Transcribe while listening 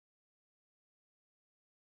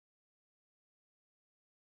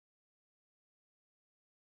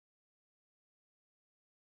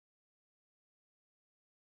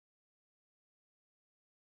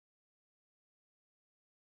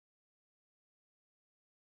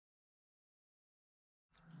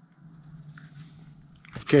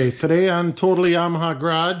Okay, today on Totally Yamaha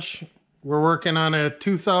Garage, we're working on a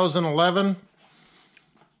 2011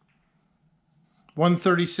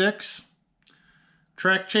 136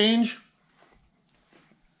 track change.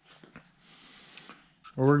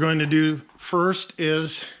 What we're going to do first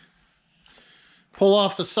is pull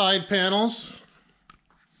off the side panels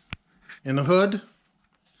and the hood,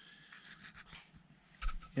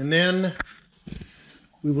 and then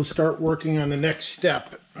we will start working on the next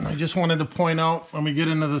step. I just wanted to point out, when we get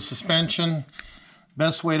into the suspension,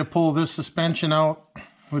 best way to pull this suspension out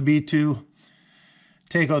would be to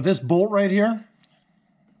take out this bolt right here,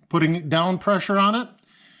 putting down pressure on it.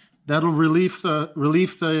 That'll relieve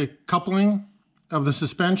the coupling of the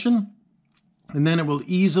suspension, and then it will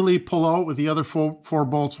easily pull out with the other four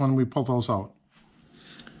bolts when we pull those out.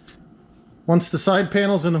 Once the side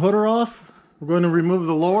panels and the hood are off, we're going to remove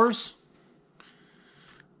the lowers.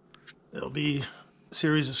 There'll be a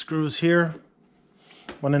series of screws here,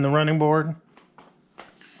 one in the running board.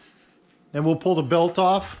 Then we'll pull the belt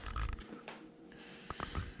off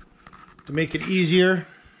to make it easier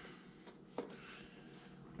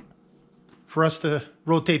for us to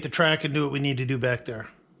rotate the track and do what we need to do back there.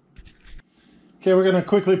 Okay, we're going to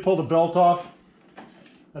quickly pull the belt off.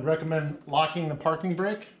 I'd recommend locking the parking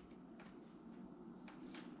brake.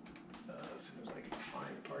 As soon as I can find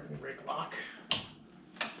the parking brake lock.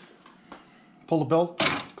 Pull the belt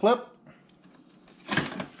clip,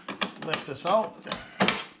 lift this out.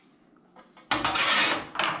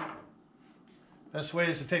 Best way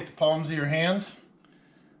is to take the palms of your hands,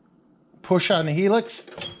 push on the helix,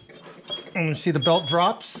 and you see the belt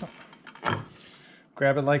drops.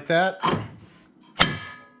 Grab it like that,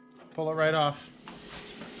 pull it right off.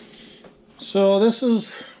 So this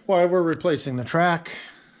is why we're replacing the track.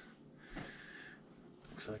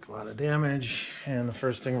 Looks like a lot of damage, and the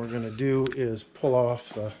first thing we're going to do is pull off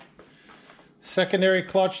the secondary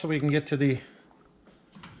clutch so we can get to the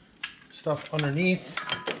stuff underneath.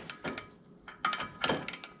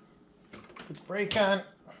 Put the brake on.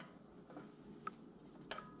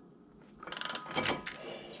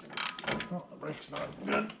 Oh, the brake's not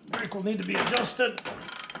good. The brake will need to be adjusted.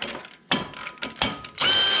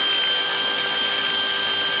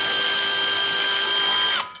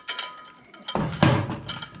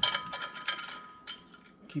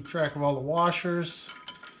 Keep track of all the washers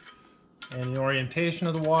and the orientation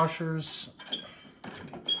of the washers.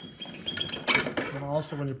 And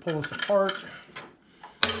also, when you pull this apart,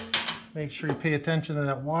 make sure you pay attention to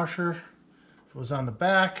that washer. If it was on the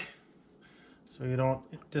back, so you don't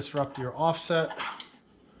disrupt your offset.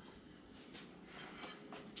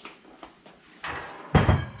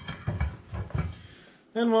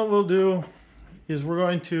 Then what we'll do is we're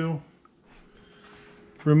going to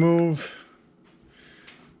remove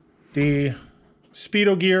the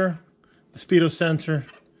speedo gear, the speedo sensor,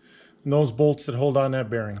 and those bolts that hold on that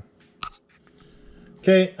bearing.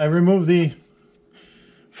 Okay, I removed the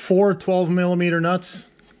 4 12mm nuts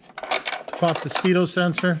to pop the speedo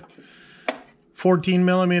sensor,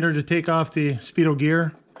 14mm to take off the speedo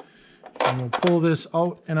gear, and we'll pull this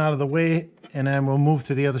out and out of the way, and then we'll move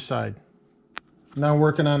to the other side. Now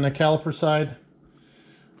working on the caliper side,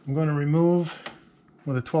 I'm going to remove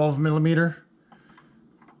with a 12mm.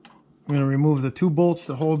 I'm going to remove the 2 bolts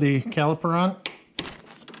that hold the caliper on.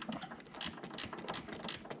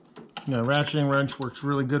 The ratcheting wrench works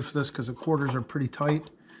really good for this because the quarters are pretty tight.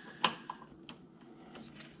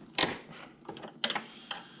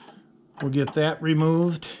 We'll get that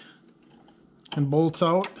removed and bolts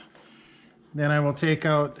out. Then I will take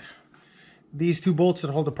out these 2 bolts that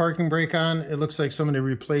hold the parking brake on. It looks like somebody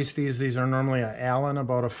replaced these. These are normally an Allen,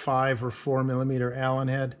 about a 5 or 4mm Allen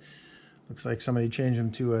head. Looks like somebody changed them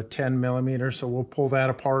to a 10mm, so we'll pull that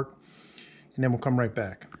apart and then we'll come right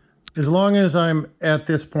back. As long as I'm at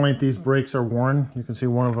this point, these brakes are worn. You can see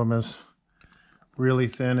one of them is really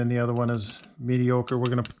thin and the other one is mediocre. We're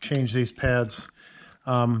going to change these pads.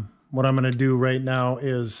 What I'm going to do right now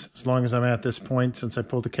is, as long as I'm at this point, since I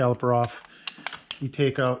pulled the caliper off, you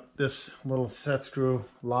take out this little set screw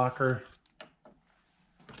locker.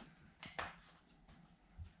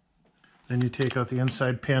 Then you take out the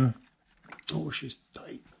inside pin. Oh, she's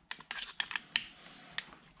tight.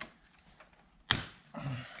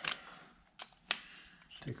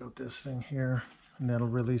 Take out this thing here, and that'll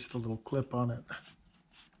release the little clip on it.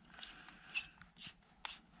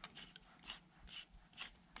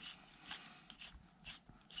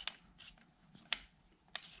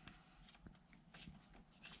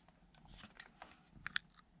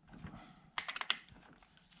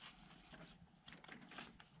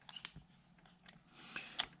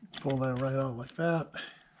 Pull that right out like that.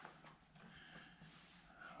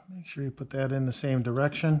 Make sure you put that in the same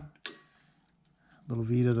direction. Little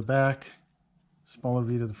V to the back, smaller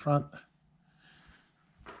V to the front.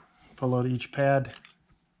 Pull out each pad.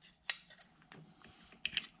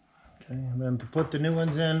 Okay, and then to put the new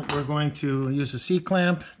ones in, we're going to use a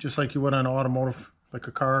C-clamp, just like you would on an automotive, like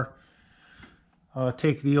a car.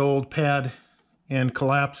 Take the old pad and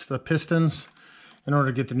collapse the pistons in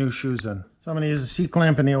order to get the new shoes in. So I'm going to use a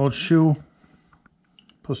C-clamp in the old shoe.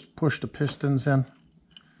 Push the pistons in.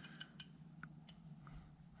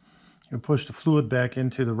 You push the fluid back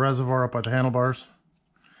into the reservoir up by the handlebars.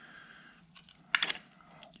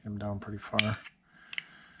 Get them down pretty far.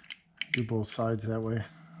 Do both sides that way.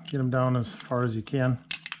 Get them down as far as you can.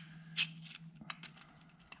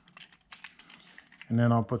 And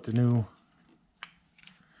then I'll put the new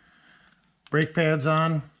brake pads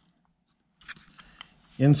on.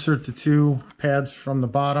 Insert the two pads from the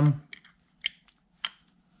bottom.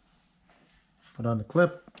 Put on the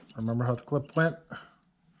clip. Remember how the clip went.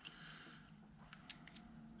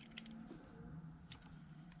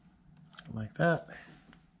 Like that.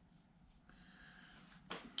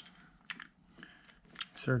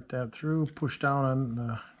 Insert that through, push down on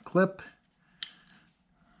the clip,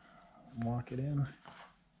 lock it in.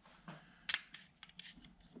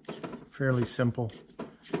 Fairly simple.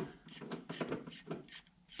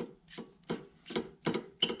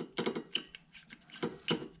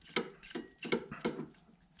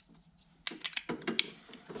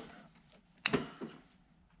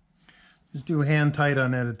 Just do hand tight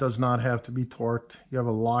on it. It does not have to be torqued. You have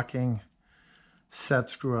a locking set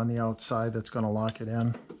screw on the outside that's going to lock it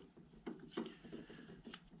in.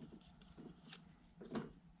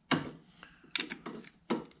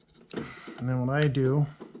 And then what I do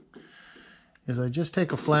is I just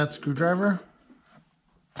take a flat screwdriver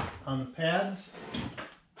on the pads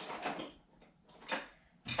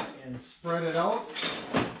and spread it out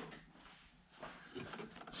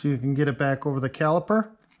so you can get it back over the caliper.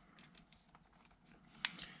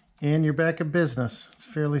 And you're back at business. It's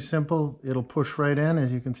fairly simple. It'll push right in.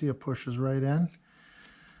 As you can see, it pushes right in.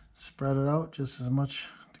 Spread it out just as much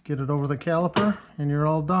to get it over the caliper, and you're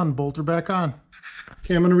all done. Bolt her back on.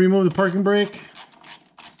 Okay, I'm going to remove the parking brake.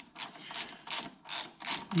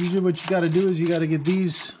 Usually what you got to do is you got to get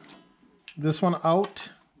this one out.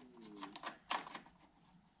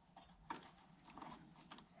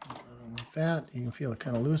 Like that, you can feel it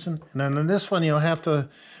kind of loosen. And then in this one, you'll have to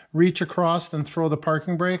reach across and throw the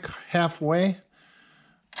parking brake halfway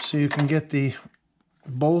so you can get the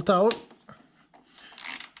bolt out.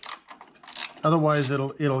 Otherwise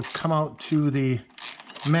it'll come out to the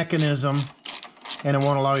mechanism and it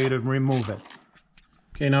won't allow you to remove it.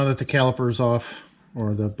 Okay, now that the caliper is off,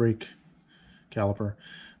 or the brake caliper,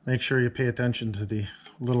 make sure you pay attention to the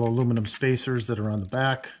little aluminum spacers that are on the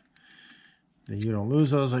back, that you don't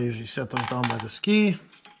lose those. I usually set those down by the ski.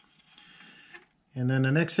 And then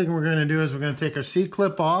the next thing we're going to do is we're going to take our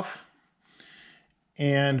C-clip off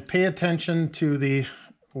and pay attention to the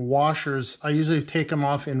washers. I usually take them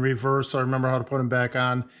off in reverse so I remember how to put them back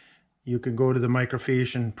on. You can go to the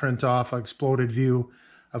microfiche and print off an exploded view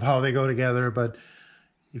of how they go together, but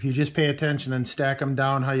if you just pay attention and stack them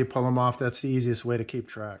down how you pull them off, that's the easiest way to keep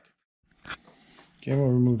track. Okay, we'll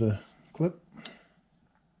remove the clip.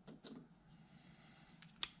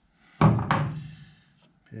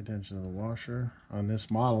 Pay attention to the washer. On this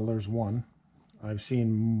model, there's one. I've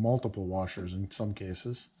seen multiple washers in some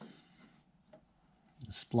cases.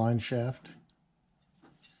 The spline shaft.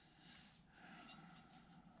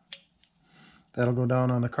 That'll go down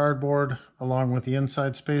on the cardboard along with the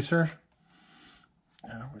inside spacer,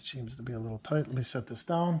 which seems to be a little tight. Let me set this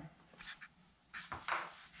down.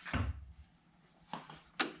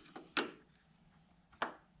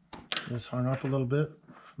 This hung up a little bit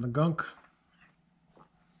from the gunk.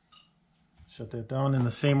 Set that down in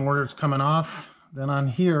the same order it's coming off. Then on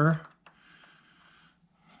here,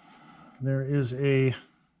 there is a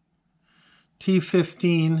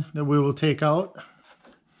T15 that we will take out.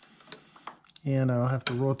 And I'll have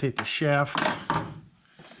to rotate the shaft.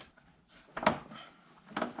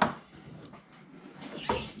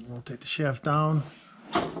 Rotate the shaft down.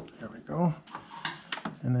 There we go.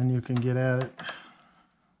 And then you can get at it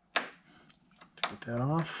to get that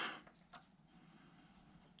off.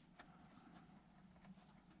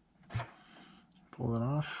 Pull it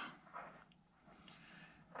off.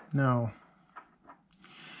 Now,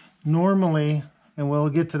 normally, and we'll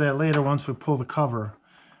get to that later once we pull the cover,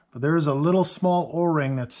 but there is a little small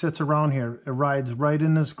O-ring that sits around here. It rides right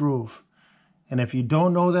in this groove. And if you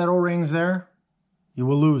don't know that O-ring's there, you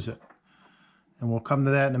will lose it. And we'll come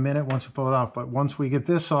to that in a minute once we pull it off. But once we get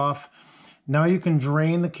this off, now you can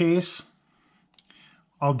drain the case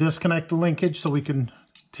I'll disconnect the linkage so we can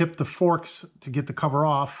tip the forks to get the cover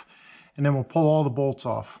off, and then we'll pull all the bolts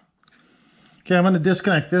off. Okay, I'm going to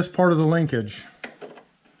disconnect this part of the linkage.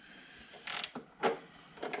 What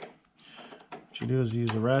you do is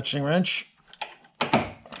use a ratcheting wrench.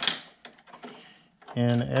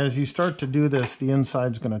 And as you start to do this, the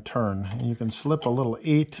inside's going to turn. And you can slip a little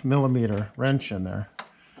 8mm wrench in there,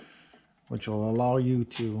 which will allow you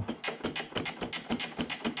to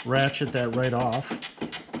ratchet that right off.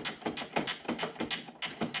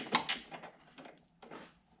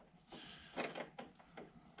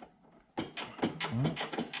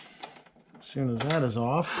 As soon as that is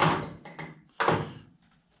off, take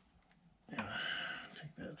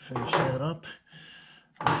that, finish that up.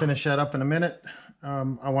 I'll finish that up in a minute.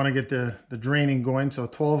 I want to get the draining going, so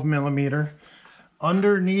 12mm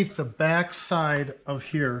underneath the back side of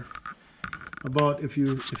here. About if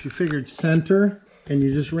you figured center and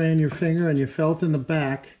you just ran your finger and you felt in the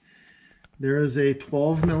back, there is a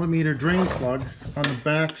 12mm drain plug on the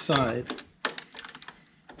back side.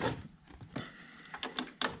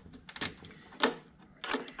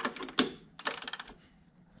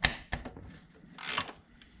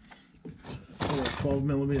 Pull a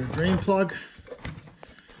 12mm drain plug.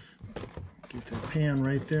 Get that pan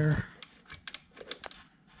right there.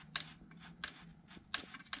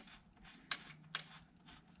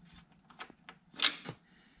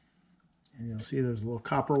 And you'll see there's a little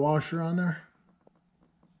copper washer on there.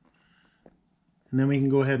 And then we can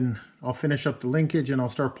go ahead and I'll finish up the linkage and I'll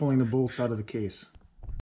start pulling the bolts out of the case.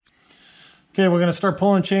 Okay, we're going to start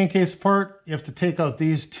pulling the chain case apart. You have to take out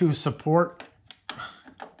these two support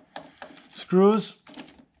screws.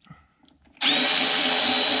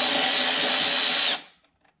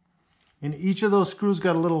 And each of those screws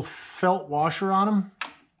got a little felt washer on them.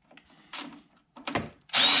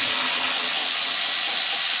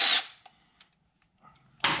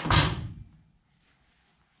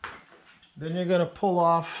 Then you're going to pull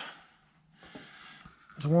off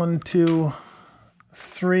 1, 2,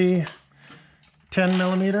 3 10mm.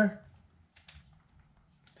 I'm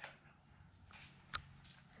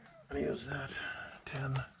going to use that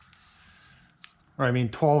 10. Or I mean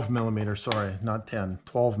 12mm, sorry, not 10,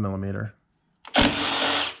 12mm.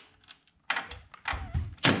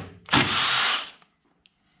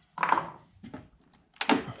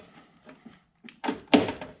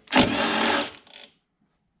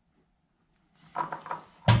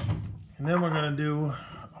 And then we're going to do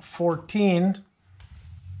a 14.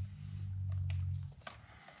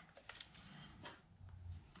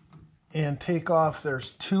 And take off,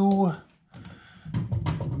 there's 2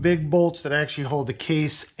 big bolts that actually hold the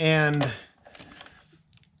case and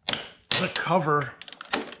the cover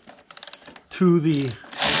to the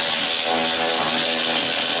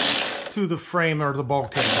frame or the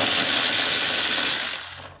bulkhead.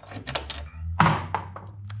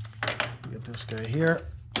 Get this guy here.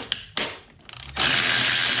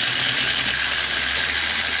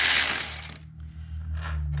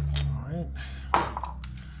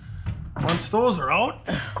 Once those are out,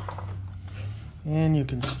 and you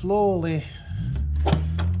can slowly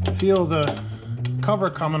feel the cover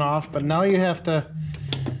coming off, but now you have to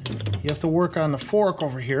work on the fork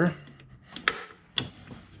over here.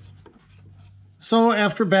 So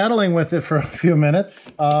after battling with it for a few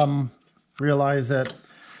minutes, realize that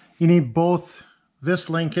you need both this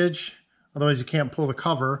linkage, otherwise you can't pull the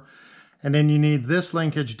cover, and then you need this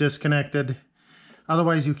linkage disconnected,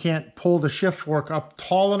 otherwise you can't pull the shift fork up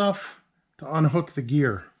tall enough to unhook the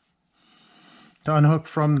gear, to unhook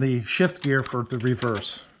from the shift gear for the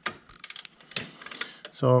reverse.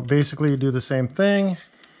 So basically you do the same thing.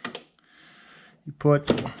 You put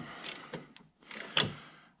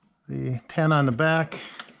the 10 on the back,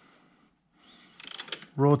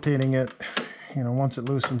 rotating it, you know, once it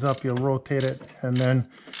loosens up you'll rotate it, and then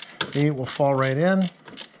the 8 will fall right in.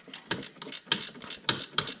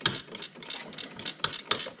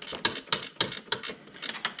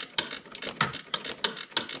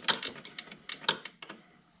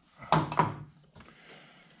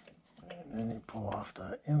 Pull off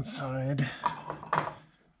the inside.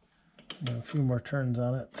 A few more turns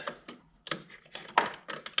on it.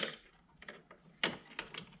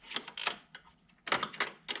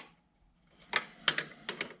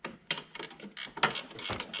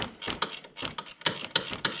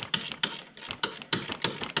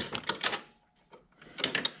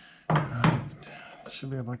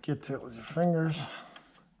 Should be able to get to it with your fingers.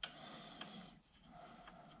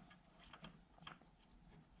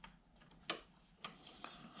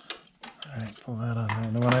 Pull that on there.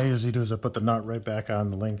 And what I usually do is I put the nut right back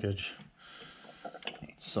on the linkage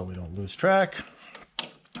so we don't lose track.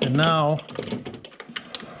 And now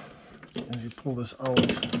as you pull this out,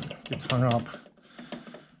 it gets hung up.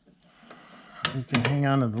 You can hang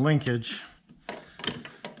on to the linkage,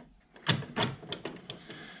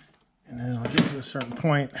 and then it'll get to a certain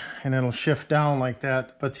point, and it'll shift down like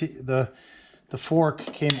that. But see, the fork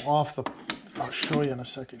came off the. I'll show you in a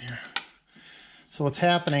second here. So what's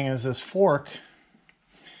happening is this fork,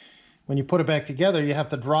 when you put it back together, you have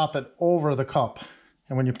to drop it over the cup,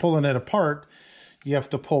 and when you're pulling it apart, you have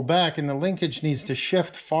to pull back, and the linkage needs to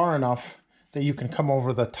shift far enough that you can come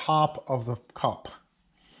over the top of the cup.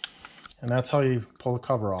 And that's how you pull the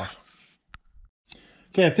cover off.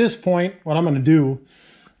 Okay, at this point, what I'm going to do,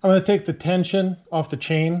 I'm going to take the tension off the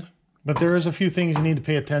chain, but there is a few things you need to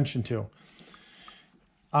pay attention to.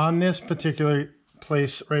 On this particular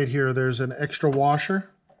place right here, there's an extra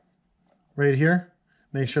washer right here.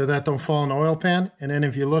 Make sure that don't fall in the oil pan. And then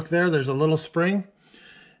if you look there, there's a little spring.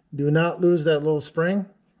 Do not lose that little spring.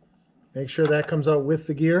 Make sure that comes out with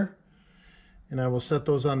the gear. And I will set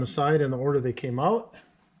those on the side in the order they came out.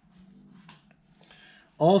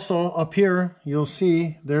 Also, up here, you'll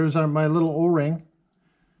see there's my little O-ring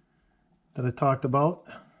that I talked about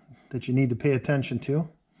that you need to pay attention to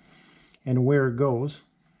and where it goes.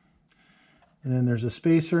 And then there's a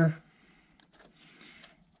spacer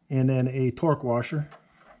and then a torque washer.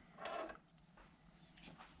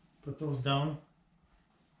 Put those down.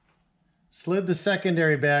 Slid the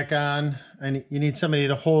secondary back on, and you need somebody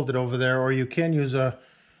to hold it over there, or you can use a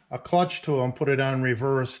clutch tool and put it on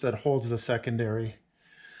reverse that holds the secondary.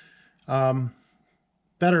 Better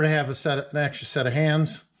to have an extra set of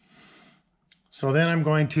hands. So then I'm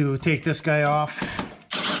going to take this guy off,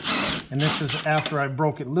 and this is after I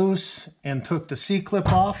broke it loose and took the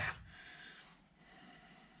C-clip off.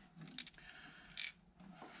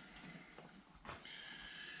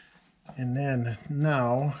 And then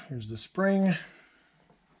now here's the spring.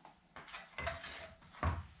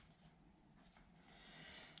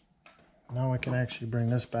 Now I can actually bring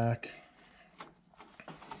this back,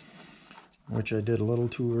 which I did a little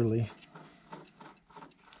too early.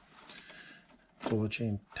 Pull the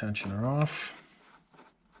chain tensioner off.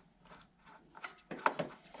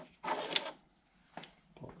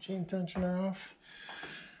 Pull the chain tensioner off.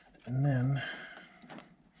 And then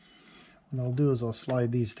what I'll do is I'll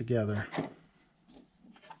slide these together.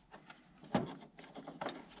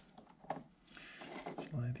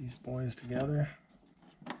 Slide these boys together.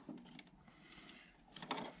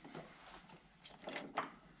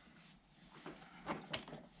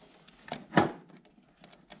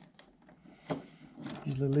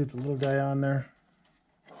 Usually leave the little guy on there.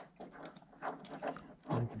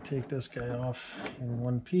 I can take this guy off in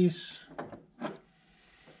one piece.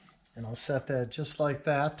 And I'll set that just like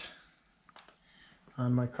that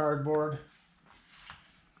on my cardboard,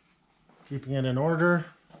 keeping it in order.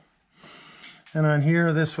 And on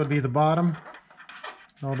here, this would be the bottom.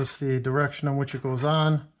 Notice the direction in which it goes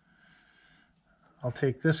on. I'll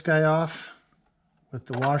take this guy off with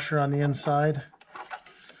the washer on the inside.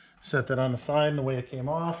 Set that on the side and the way it came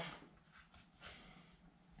off.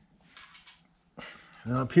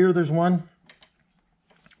 And up here there's one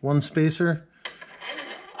spacer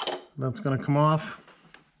that's going to come off.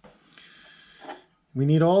 We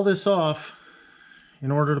need all this off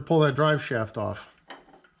in order to pull that drive shaft off.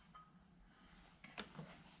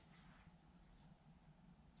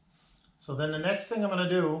 So then the next thing I'm going to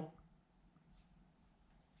do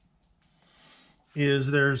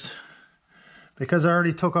is because I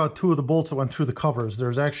already took out 2 of the bolts that went through the covers,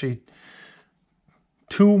 there's actually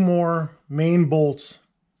 2 more main bolts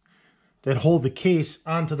that hold the case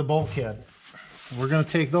onto the bulkhead. We're going to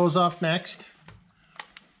take those off next.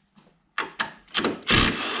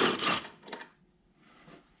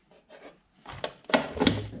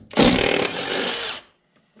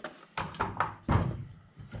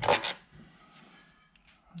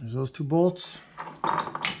 There's those 2 bolts.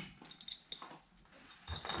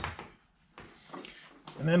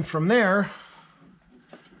 And then from there,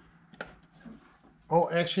 oh,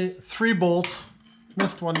 actually 3 bolts.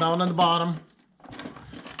 Missed one down on the bottom.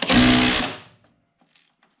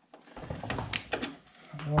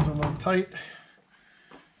 That one's a little tight.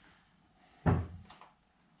 I'll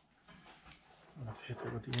have to hit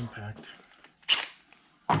that with the impact.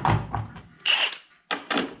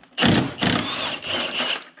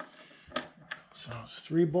 So it's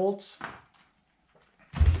 3 bolts.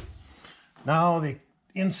 Now the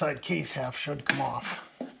inside case half should come off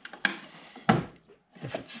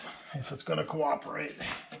if it's going to cooperate.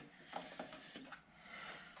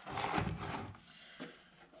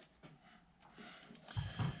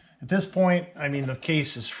 At this point, I mean, the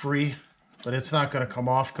case is free, but it's not going to come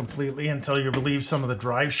off completely until you relieve some of the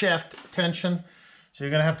drive shaft tension. So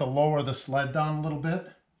you're gonna have to lower the sled down a little bit.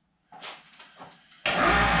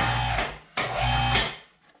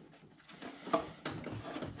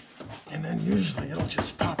 And then usually it'll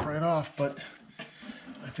just pop right off, but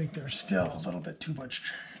I think there's still a little bit too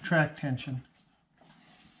much track tension.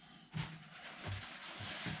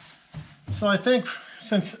 So I think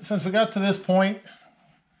since we got to this point,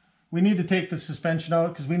 we need to take the suspension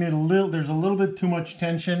out because there's a little bit too much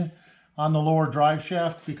tension on the lower drive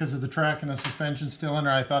shaft because of the track and the suspension still in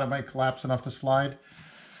there. I thought it might collapse enough to slide.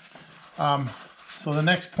 So the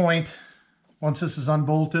next point, once this is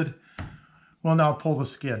unbolted, we'll now pull the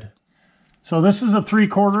skid. So this is a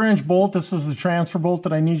 3/4 inch bolt. This is the transfer bolt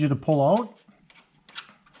that I need you to pull out.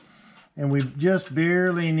 And we just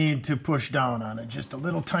barely need to push down on it. Just a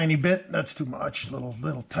little tiny bit. That's too much.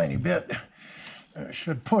 Little tiny bit. It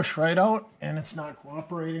should push right out, and it's not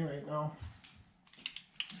cooperating right now.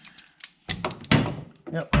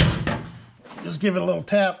 Yep. Just give it a little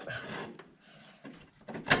tap.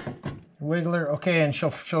 Wiggle her. Okay, and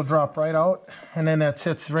she'll drop right out. And then that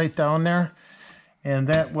sits right down there. And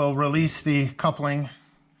that will release the coupling.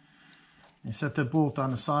 You set the bolt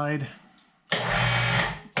on the side.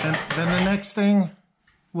 Then the next thing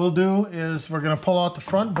we'll do is we're going to pull out the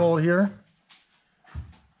front bolt here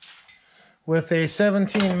with a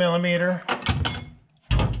 17 millimeter.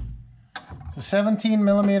 The 17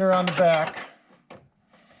 millimeter on the back.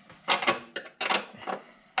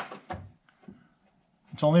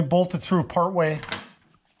 It's only bolted through part way,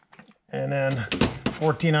 and then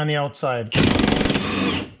 14 on the outside.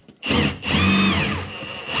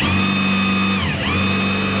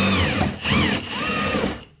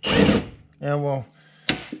 And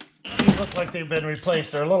these look like they've been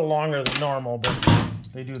replaced. They're a little longer than normal, but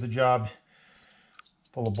they do the job.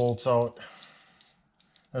 Pull the bolts out.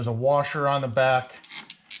 There's a washer on the back,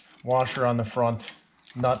 washer on the front,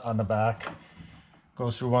 nut on the back.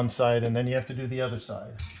 Goes through one side, and then you have to do the other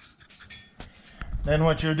side. Then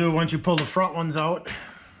what you'll do once you pull the front ones out,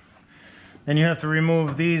 then you have to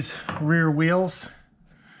remove these rear wheels.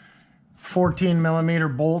 14 millimeter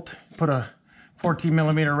bolt. Put a 14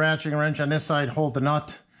 millimeter ratcheting wrench on this side, hold the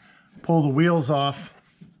nut, pull the wheels off,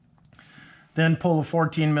 then pull the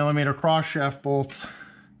 14 millimeter cross shaft bolts,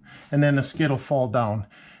 and then the skid will fall down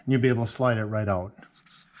and you'll be able to slide it right out.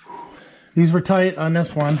 These were tight on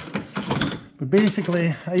this one, but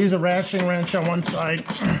basically I use a ratcheting wrench on one side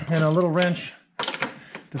and a little wrench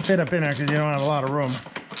to fit up in there because you don't have a lot of room.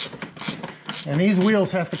 And these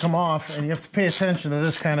wheels have to come off, and you have to pay attention to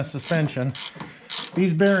this kind of suspension.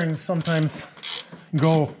 These bearings sometimes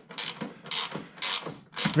go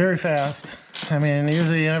very fast. I mean,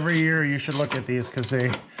 usually every year you should look at these because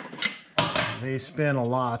they spin a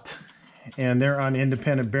lot, and they're on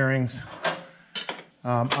independent bearings,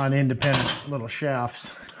 on independent little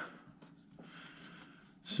shafts.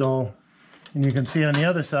 So, and you can see on the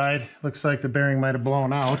other side, looks like the bearing might have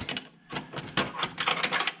blown out.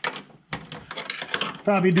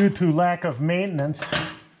 Probably due to lack of maintenance.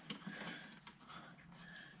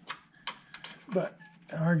 But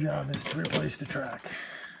our job is to replace the track.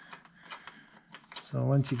 So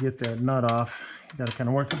once you get that nut off, you got to kind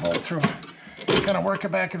of work the bolt through. You kind of work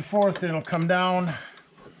it back and forth, it'll come down.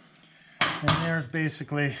 And there's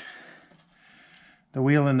basically the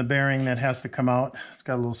wheel and the bearing that has to come out. It's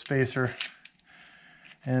got a little spacer.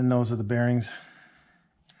 And those are the bearings.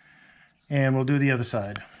 And we'll do the other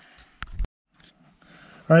side.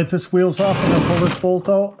 All right, this wheel's off. I'm going to pull this bolt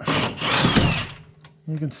out.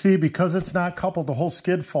 You can see because it's not coupled, the whole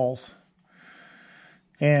skid falls.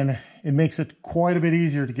 And it makes it quite a bit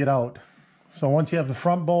easier to get out. So once you have the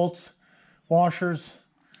front bolts, washers,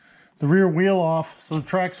 the rear wheel off, so the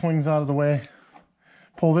track swings out of the way,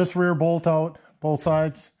 pull this rear bolt out, both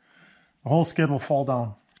sides, the whole skid will fall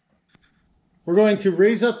down. We're going to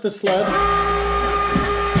raise up the sled.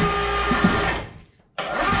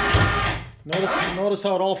 Notice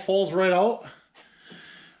how it all falls right out.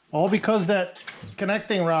 All because that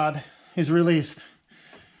connecting rod is released.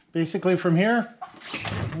 Basically from here,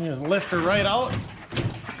 you just lift her right out.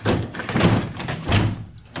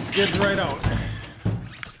 Skids right out.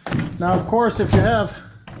 Now of course if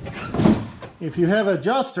you have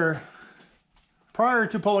adjuster, prior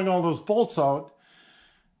to pulling all those bolts out,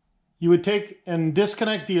 you would take and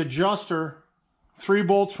disconnect the adjuster 3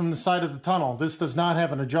 bolts from the side of the tunnel. This does not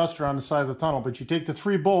have an adjuster on the side of the tunnel, but you take the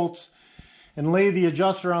 3 bolts and lay the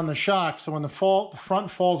adjuster on the shock, so when the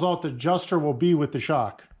front falls out, the adjuster will be with the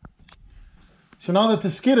shock. So now that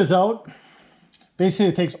the skid is out, basically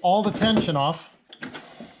it takes all the tension off.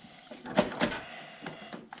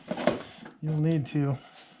 You'll need to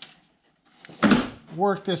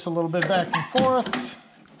work this a little bit back and forth.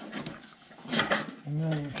 And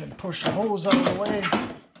then you can push the hose out of the way.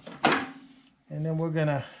 And then we're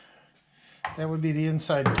gonna, that would be the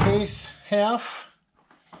inside case half.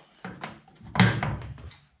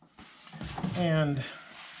 And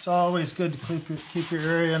it's always good to keep your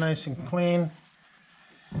area nice and clean.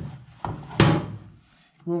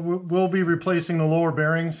 We'll be replacing the lower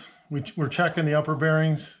bearings. We're checking the upper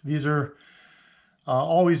bearings. These are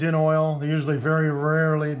always in oil. They usually, very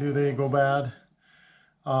rarely do they go bad.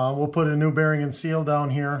 We'll put a new bearing and seal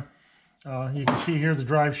down here. You can see here the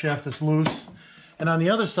drive shaft is loose. And on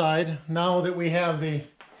the other side, now that we have the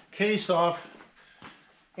case off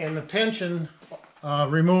and the tension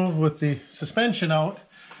removed with the suspension out,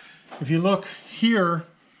 if you look here,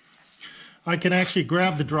 I can actually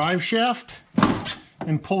grab the drive shaft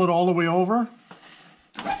and pull it all the way over.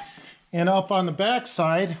 And up on the back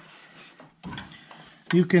side,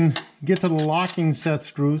 you can get to the locking set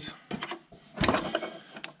screws.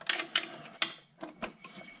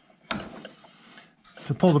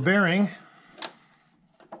 To pull the bearing.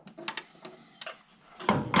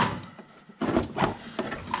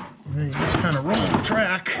 And then you just kind of roll the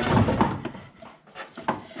track.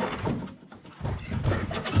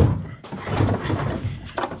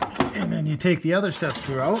 And then you take the other set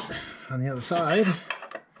screw out on the other side.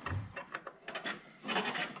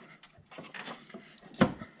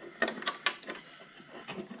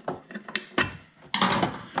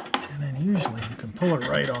 And then usually you can pull it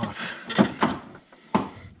right off.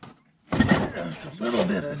 It's a little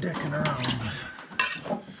bit of dicking around.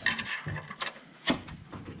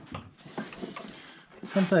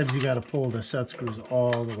 Sometimes you got to pull the set screws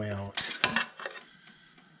all the way out.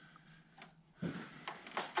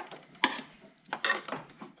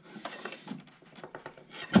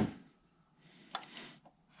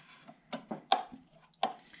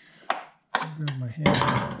 Grab my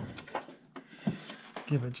hand,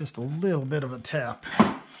 give it just a little bit of a tap.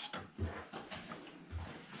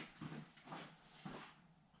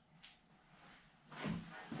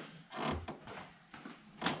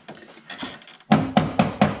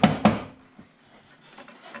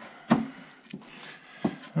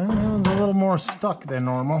 Well, that one's a little more stuck than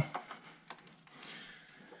normal.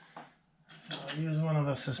 So I'll use one of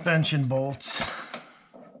the suspension bolts.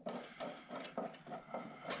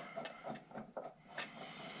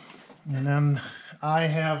 And then I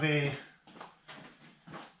have a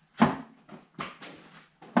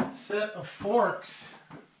set of forks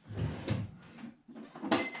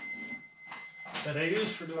that I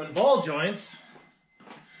use for doing ball joints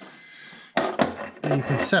that you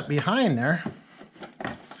can set behind there.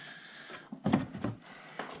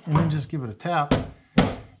 And then just give it a tap.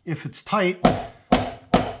 If it's tight,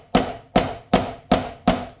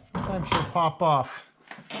 sometimes she'll pop off.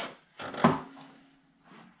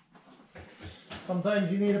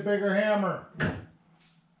 Sometimes you need a bigger hammer.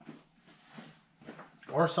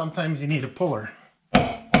 Or sometimes you need a puller.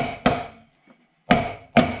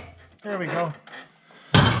 There we go.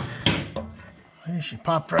 Okay, she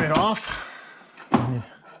popped right off. You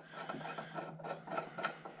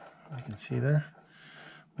can see there.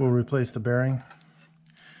 We'll replace the bearing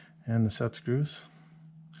and the set screws.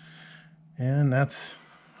 And that's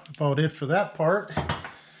about it for that part.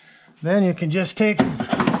 Then you can just take,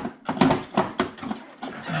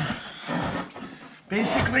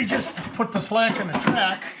 basically just put the slack in the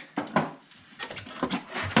track.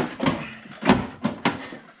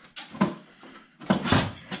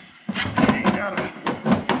 And you gotta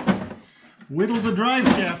whittle the drive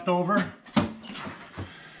shaft over.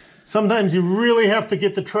 Sometimes you really have to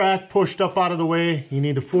get the track pushed up out of the way. You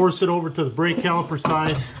need to force it over to the brake caliper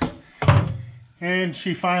side. And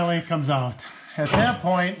she finally comes out. At that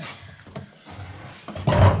point,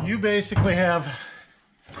 you basically have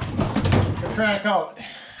the track out.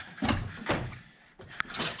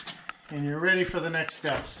 And you're ready for the next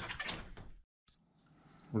steps.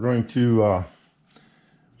 We're going to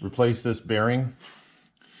replace this bearing.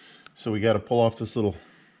 So we got to pull off this little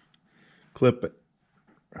clip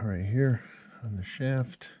right here on the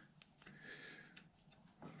shaft.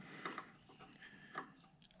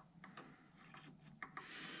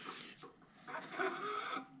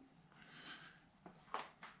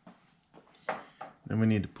 Then we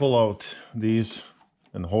need to pull out these,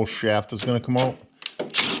 and the whole shaft is going to come out.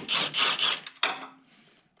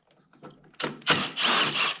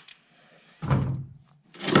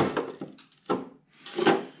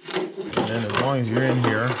 And then as long as you're in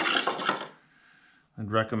here, I'd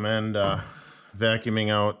recommend vacuuming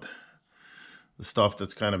out the stuff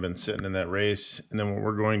that's kind of been sitting in that race. And then what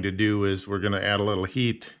we're going to do is we're going to add a little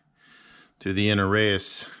heat to the inner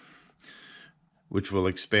race, which will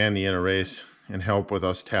expand the inner race and help with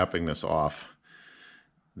us tapping this off.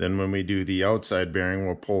 Then when we do the outside bearing,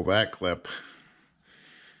 we'll pull that clip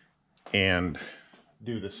and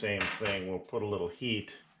do the same thing. We'll put a little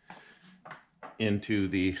heat into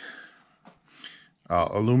the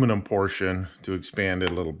aluminum portion to expand it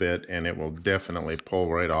a little bit, and it will definitely pull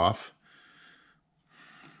right off.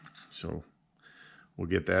 So we'll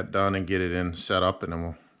get that done and get it in set up, and then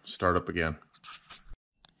we'll start up again.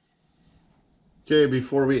 Okay,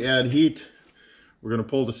 before we add heat, we're going to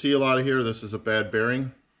pull the seal out of here. This is a bad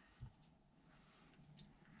bearing.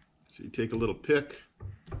 So you take a little pick,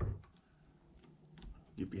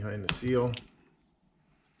 get behind the seal,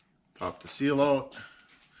 pop the seal out,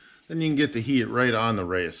 then you can get the heat right on the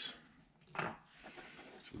race. So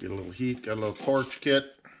get a little heat, got a little torch kit.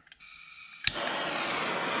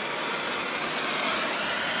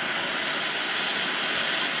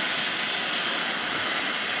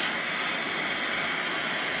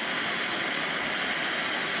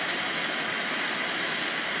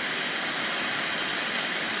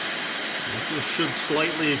 This should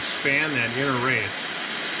slightly expand that inner race.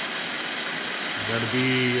 You got to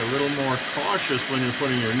be a little more cautious when you're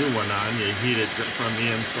putting your new one on. You heat it from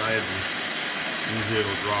the inside and usually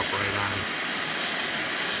it'll drop right on.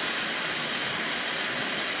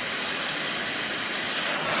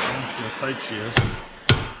 See how tight she is.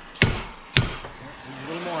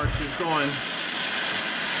 A little more, she's going.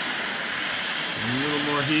 A little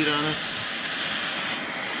more heat on it.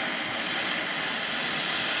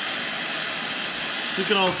 You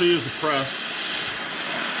can also use a press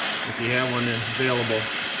if you have one available.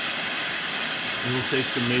 It will take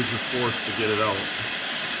some major force to get it out.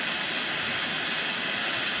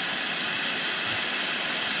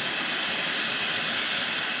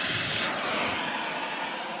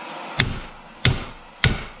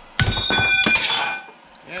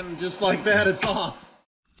 And just like that, it's off.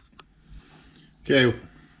 Okay, we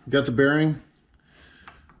got the bearing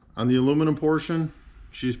on the aluminum portion.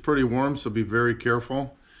 She's pretty warm, so be very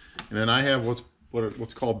careful. And then I have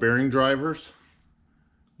what's called bearing drivers.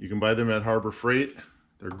 You can buy them at Harbor Freight.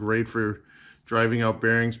 They're great for driving out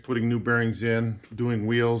bearings, putting new bearings in, doing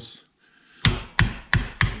wheels. And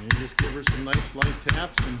you just give her some nice light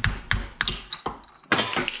taps and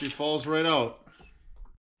she falls right out.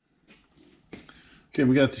 Okay,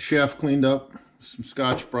 we got the shaft cleaned up, some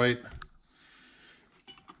Scotch-Brite.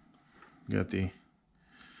 Got the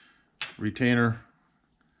retainer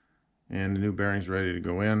and the new bearings ready to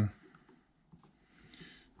go in.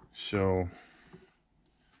 So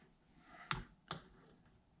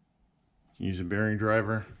use a bearing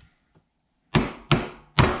driver.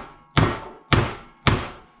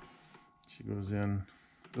 She goes in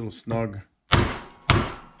a little snug. You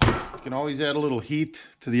can always add a little heat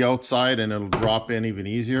to the outside and it'll drop in even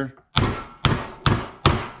easier.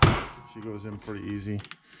 She goes in pretty easy.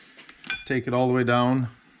 Take it all the way down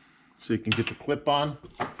so you can get the clip on.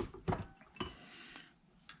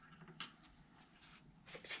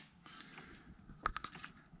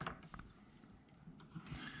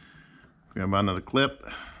 Grab onto the clip,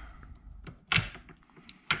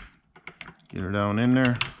 get her down in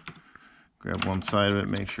there, grab one side of it,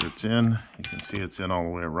 make sure it's in. You can see it's in all the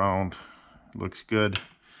way around. It looks good.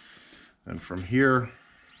 And from here,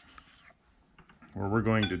 what we're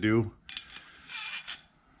going to do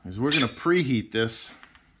is we're going to preheat this,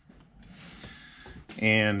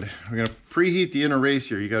 and we're going to preheat the inner race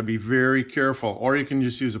here. You got to be very careful, or you can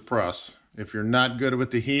just use a press. If you're not good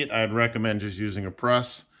with the heat, I'd recommend just using a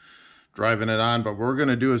press, driving it on. But what we're going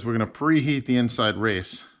to do is we're going to preheat the inside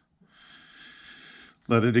race.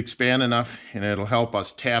 Let it expand enough and it'll help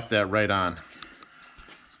us tap that right on.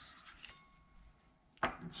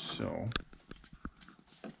 So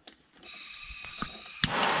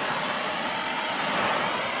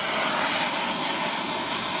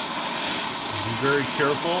be very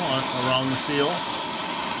careful around the seal.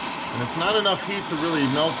 And it's not enough heat to really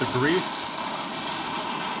melt the grease,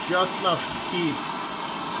 just enough heat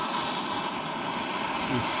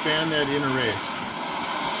to expand that inner race.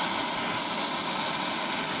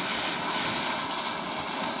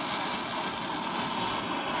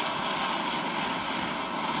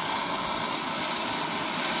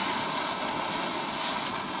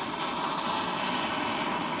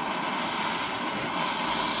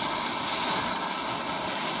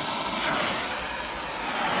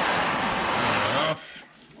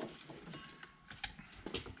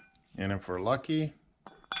 And if we're lucky,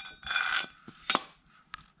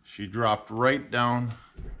 she dropped right down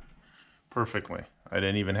perfectly. I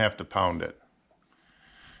didn't even have to pound it.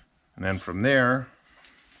 And then from there,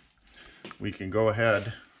 we can go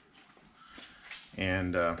ahead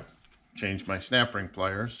and change my snap ring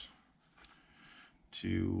pliers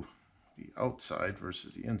to the outside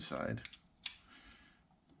versus the inside.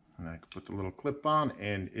 And I can put the little clip on,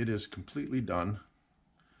 and it is completely done.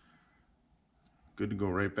 Good to go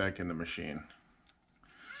right back in the machine.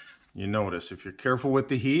 You notice, if you're careful with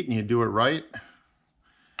the heat and you do it right,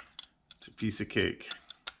 it's a piece of cake.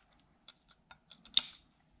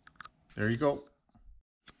 There you go.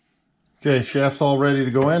 Okay, shaft's all ready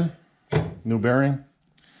to go in. New bearing.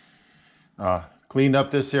 Cleaned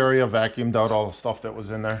up this area, vacuumed out all the stuff that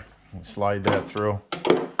was in there. Slide that through.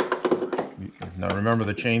 Now remember,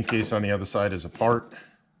 the chain case on the other side is apart,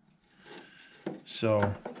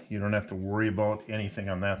 so you don't have to worry about anything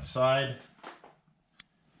on that side.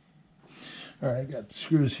 All right, I got the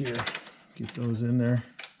screws here. Get those in there.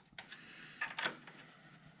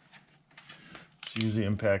 Just use the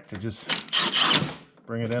impact to just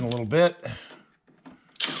bring it in a little bit.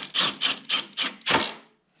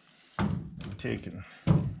 I'm taking,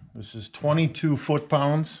 this is 22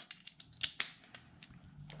 foot-pounds.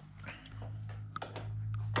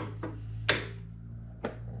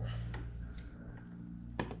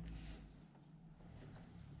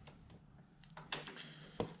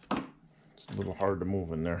 It's a little hard to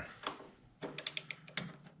move in there.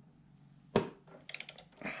 You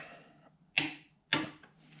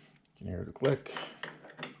can hear the click.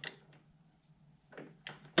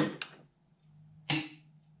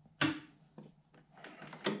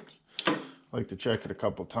 I like to check it a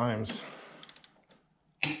couple times.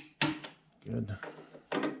 Good.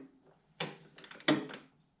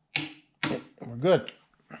 We're good.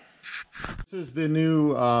 This is the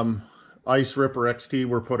new Ice Ripper XT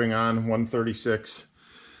we're putting on, 136.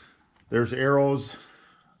 There's arrows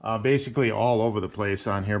basically all over the place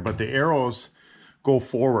on here, but the arrows go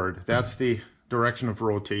forward. That's the direction of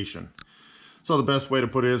rotation. So the best way to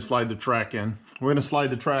put it is slide the track in. We're going to slide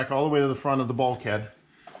the track all the way to the front of the bulkhead.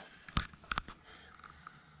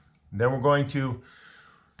 Then we're going to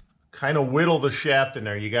kind of whittle the shaft in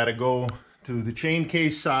there. You got to go to the chain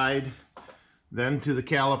case side, then to the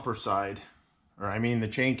caliper side, or I mean the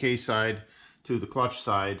chain case side to the clutch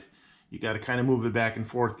side. You got to kind of move it back and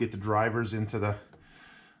forth, get the drivers into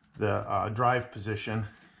the drive position,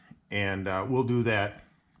 and we'll do that,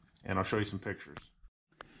 and I'll show you some pictures.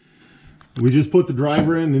 We just put the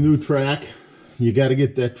driver in the new track. You got to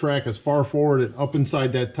get that track as far forward and up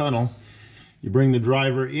inside that tunnel. You bring the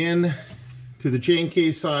driver in to the chain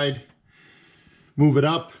case side, move it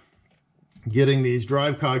up, getting these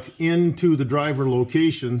drive cogs into the driver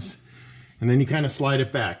locations, and then you kind of slide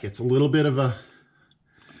it back. It's a little bit of a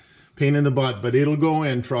pain in the butt, but it'll go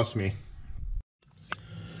in, trust me.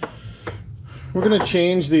 We're going to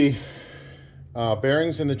change the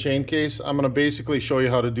bearings in the chain case. I'm going to basically show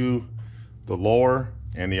you how to do the lower,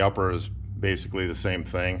 and the upper is basically the same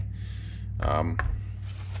thing.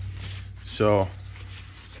 So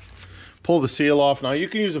pull the seal off. Now you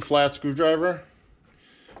can use a flat screwdriver.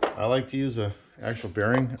 I like to use a actual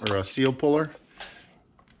bearing or a seal puller.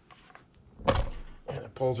 And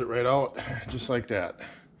it pulls it right out just like that.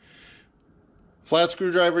 Flat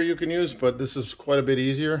screwdriver you can use, but this is quite a bit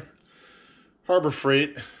easier. Harbor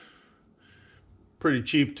Freight, pretty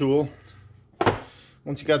cheap tool.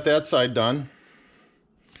 Once you got that side done,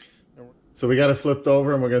 so we got it flipped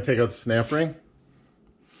over, and we're going to take out the snap ring.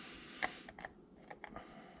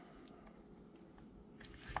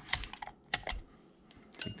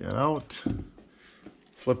 Take that out,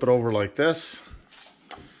 flip it over like this,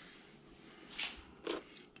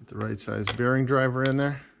 get the right size bearing driver in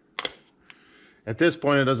there. At this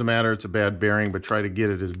point it doesn't matter, it's a bad bearing, but try to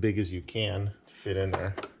get it as big as you can to fit in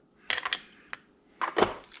there. And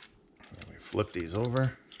we flip these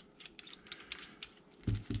over,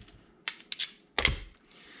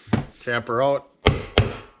 tap her out,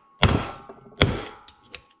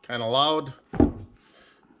 kind of loud, and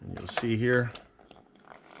you'll see here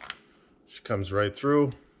comes right through.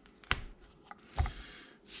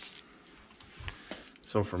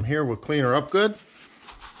 So from here we'll clean her up good.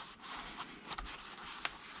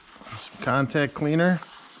 Some contact cleaner.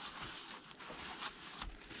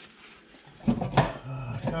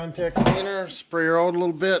 Contact cleaner, spray her out a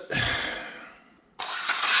little bit.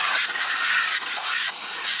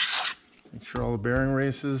 Make sure all the bearing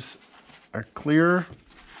races are clear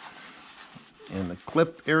and the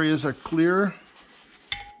clip areas are clear.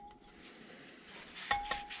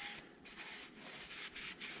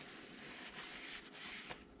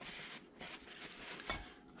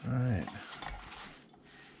 All right,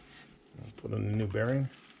 I'll put in a new bearing.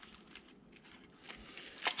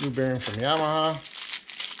 New bearing from Yamaha.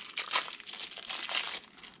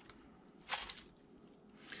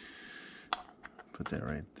 Put that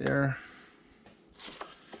right there.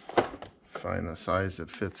 find the size that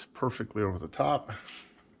fits perfectly over the top.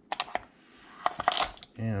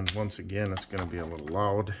 And once again, it's going to be a little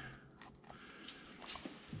loud.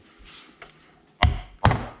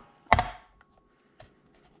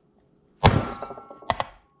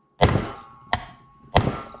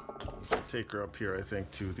 Take her up here, I think,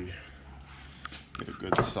 to get a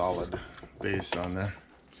good solid base on there.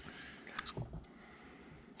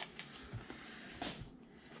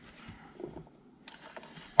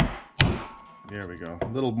 There we go. A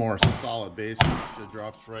little more solid base, it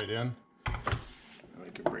drops right in. We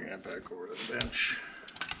can bring that back over to the bench.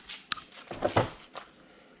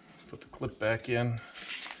 Put the clip back in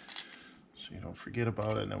so you don't forget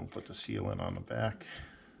about it, and then we'll put the seal in on the back.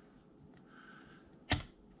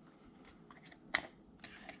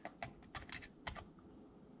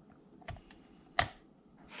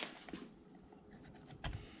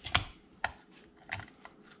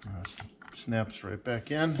 Snaps right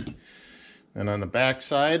back in. And on the back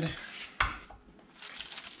side,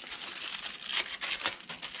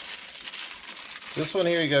 this one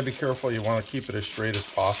here, you gotta be careful. You want to keep it as straight as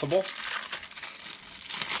possible.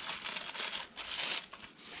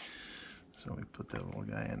 So we put that little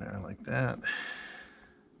guy in there like that.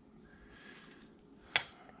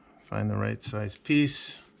 Find the right size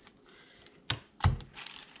piece.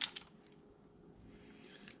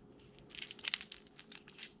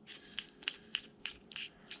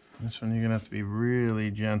 This one you're gonna have to be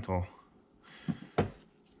really gentle.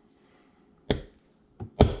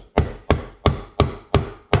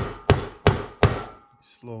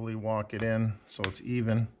 Slowly walk it in so it's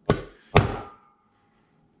even.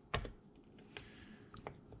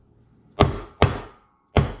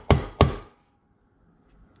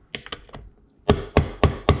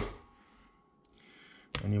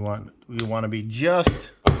 And you want to be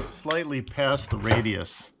just slightly past the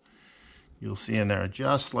radius. You'll see in there,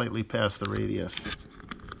 just slightly past the radius.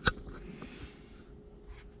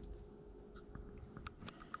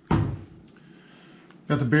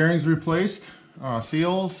 Got the bearings replaced,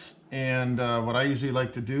 seals, and what I usually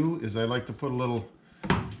like to do is I like to put a little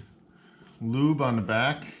lube on the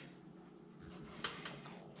back.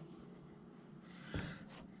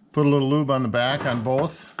 Put a little lube on the back on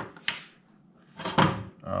both.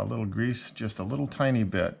 A little grease, just a little tiny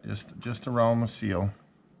bit, just around the seal.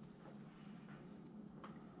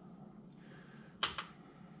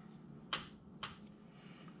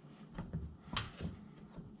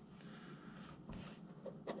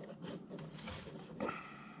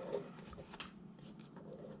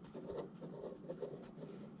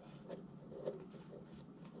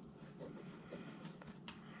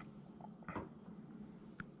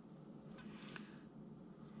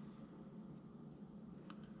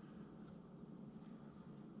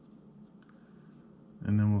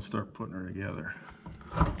 And then we'll start putting her together.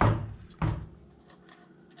 Alright.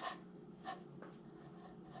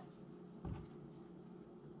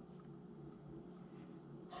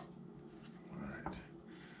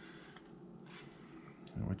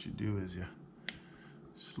 And what you do is you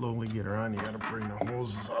slowly get her on. You gotta bring the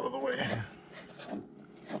hoses out of the way.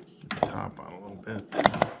 Get the top on a little bit.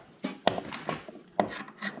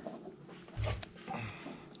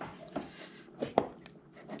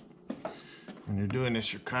 When you're doing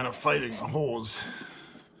this, you're kind of fighting the hose.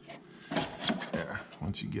 There,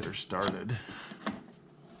 once you get her started.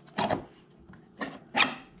 Gotta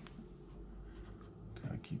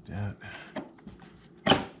keep that.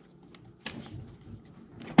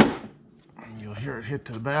 And you'll hear it hit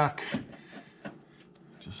to the back,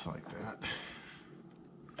 just like that.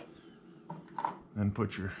 Then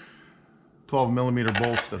put your 12mm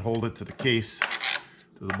bolts that hold it to the case,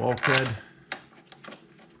 to the bulkhead.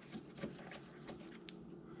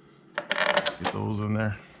 Get those in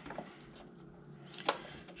there.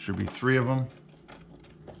 Should be 3 of them.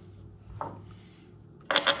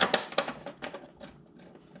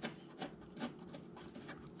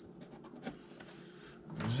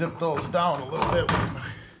 Zip those down a little bit with my,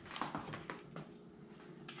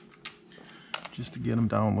 just to get them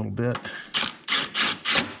down a little bit.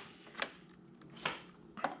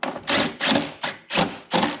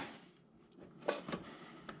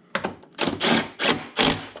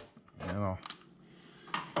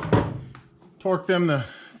 Torque them to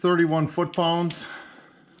 31 foot-pounds.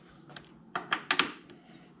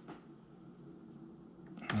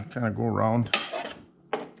 And kind of go around.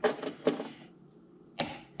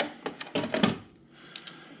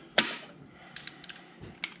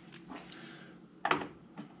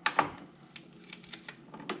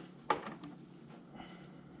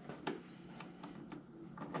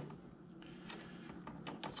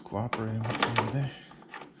 It's cooperating with me today.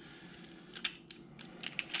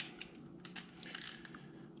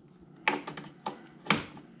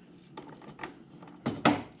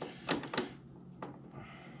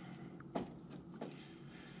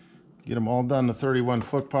 Get them all done to 31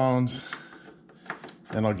 foot-pounds.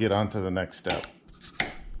 Then I'll get on to the next step.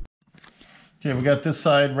 Okay, we got this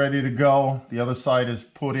side ready to go. The other side is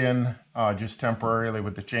put in just temporarily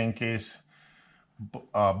with the chain case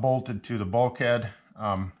bolted to the bulkhead.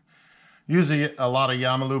 Usually a lot of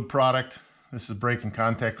Yamalube product. This is brake and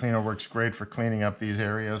contact cleaner, works great for cleaning up these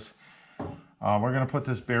areas. We're gonna put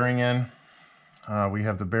this bearing in. We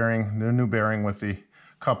have the bearing, the new bearing with the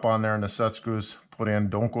cup on there and the set screws put in.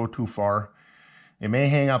 Don't go too far. It may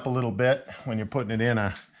hang up a little bit when you're putting it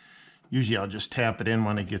in. Usually I'll just tap it in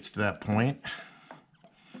when it gets to that point.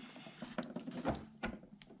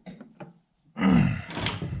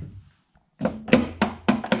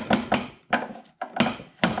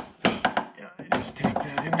 Just take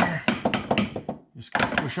that in there. Just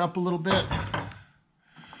gotta push up a little bit.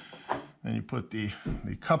 Then you put the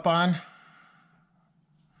cup on.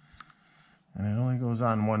 And it only goes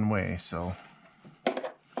on one way, so you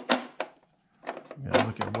gotta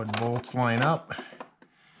look at what bolts line up,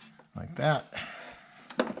 like that.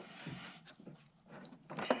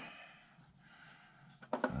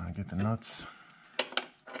 Get the nuts.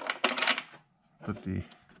 Put the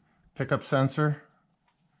pickup sensor.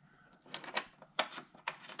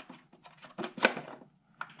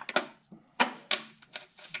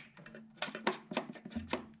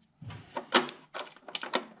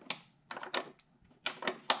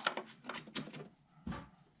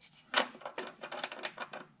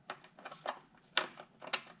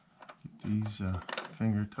 These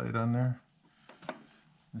finger tight on there.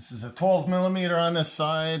 This is a 12 millimeter on this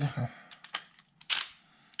side.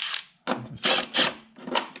 Just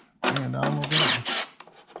bring it down a little bit.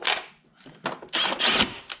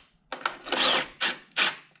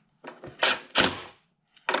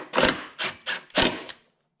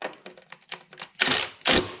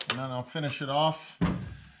 And then I'll finish it off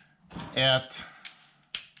at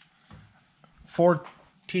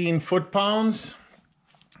 14 foot-pounds.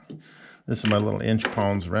 This is my little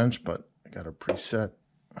inch-pounds wrench, but I got a preset.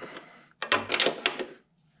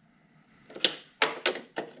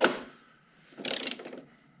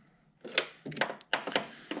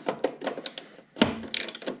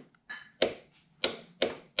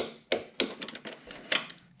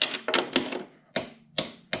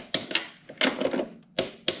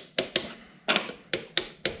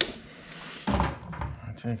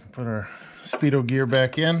 Okay, put our speedo gear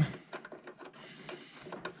back in.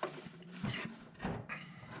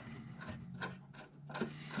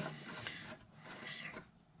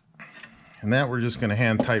 And that we're just going to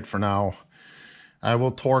hand tight for now. I will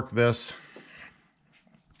torque this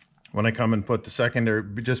when I come and put the secondary,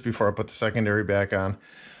 just before I put the secondary back on.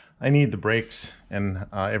 I need the brakes and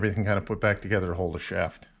everything kind of put back together to hold the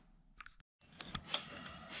shaft.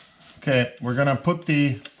 Okay, we're going to put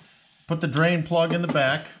the drain plug in the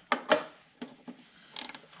back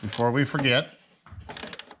before we forget.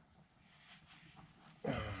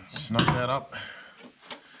 Snug that up.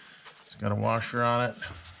 It's got a washer on it.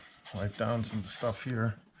 Wipe down some of the stuff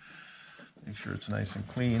here. Make sure it's nice and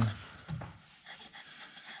clean.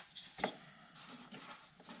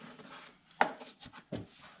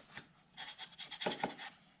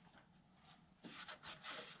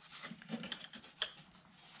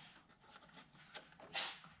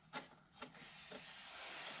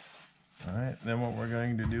 All right, then what we're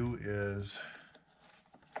going to do is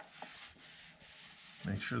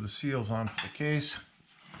make sure the seal's on for the case.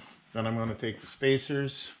 Then I'm going to take the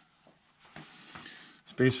spacers,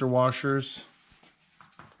 spacer washers,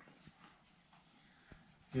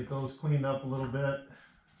 get those cleaned up a little bit.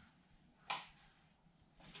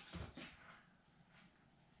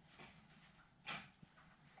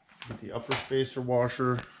 Get the upper spacer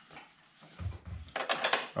washer,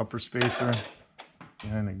 upper spacer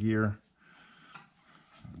behind the gear.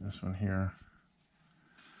 This one here,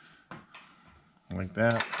 like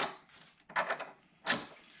that.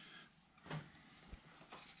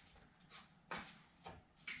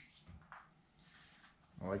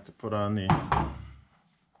 I like to put on the,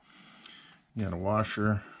 you got a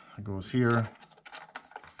washer that goes here.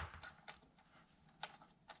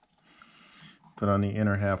 Put on the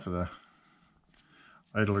inner half of the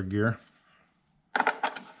idler gear.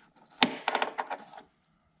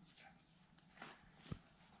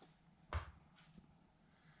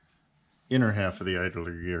 Inner half of the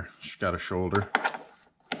idler gear. She's got a shoulder.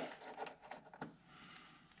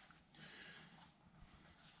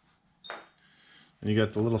 And you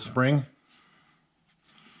got the little spring.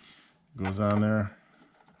 Goes on there.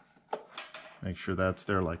 Make sure that's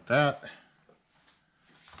there like that.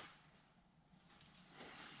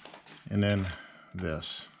 And then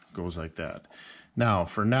this goes like that. Now,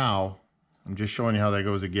 for now, I'm just showing you how that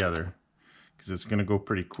goes together. because it's going to go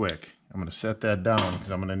pretty quick. I'm going to set that down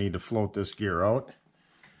because I'm going to need to float this gear out.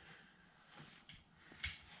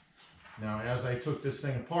 Now, as I took this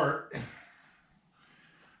thing apart,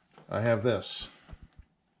 I have this.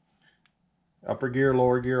 Upper gear,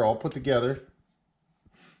 lower gear, all put together.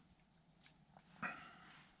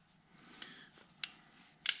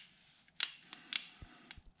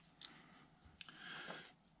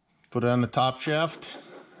 Put it on the top shaft.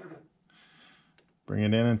 Bring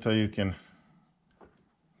it in until you can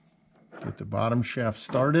get the bottom shaft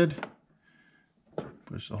started.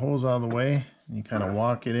 Push the hose out of the way, and you kind of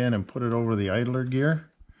walk it in and put it over the idler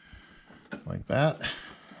gear, like that.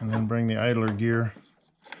 And then bring the idler gear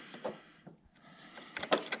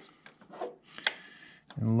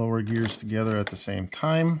and lower gears together at the same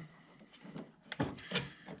time.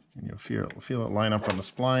 And you'll feel it line up on the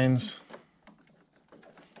splines.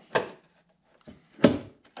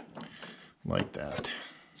 Like that.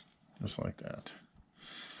 Just like that.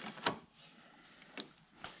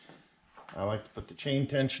 I like to put the chain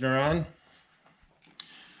tensioner on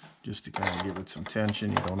just to kind of give it some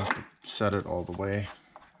tension. You don't have to set it all the way.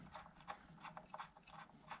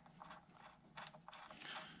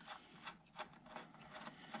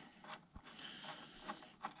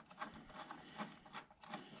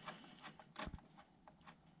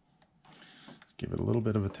 Give it a little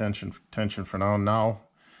bit of a tension for now. Now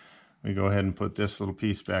we go ahead and put this little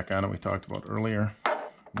piece back on it we talked about earlier.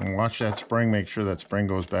 And watch that spring, make sure that spring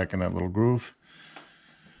goes back in that little groove.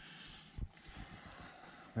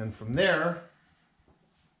 And from there,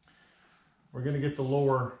 we're going to get the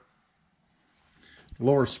lower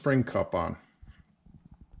spring cup on.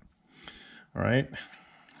 All right,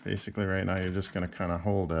 basically right now you're just going to kind of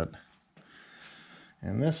hold it.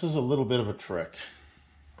 And this is a little bit of a trick.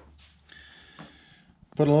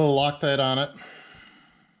 Put a little Loctite on it.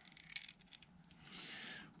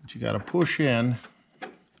 But you got to push in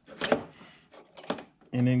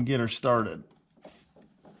and then get her started.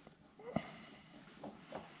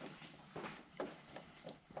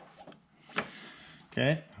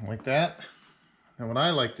 Okay, like that. And what I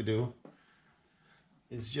like to do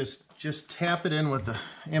is just tap it in with the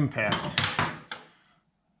impact.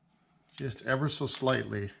 Just ever so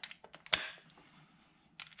slightly.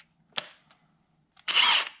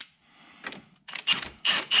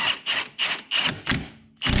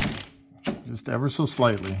 Just ever so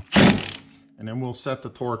slightly. And then we'll set the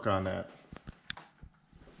torque on that.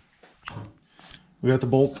 We got the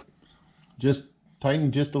bolt just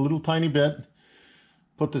tightened just a little tiny bit.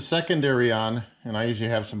 Put the secondary on, and I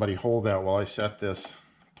usually have somebody hold that while I set this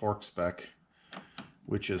torque spec,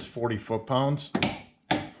 which is 40 foot-pounds.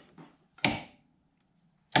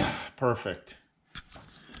 Perfect.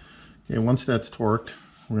 Okay, once that's torqued,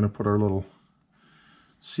 we're going to put our little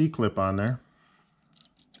C-clip on there.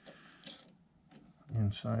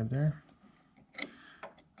 Inside there.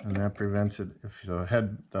 And that prevents it, if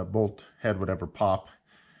the bolt head would ever pop,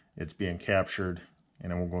 it's being captured,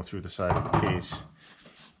 and it will go through the side of the case.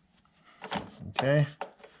 Okay,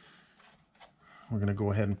 we're going to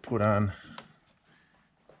go ahead and put on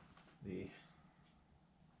the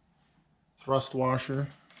thrust washer,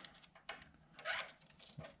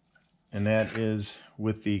 and that is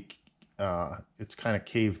with the, it's kind of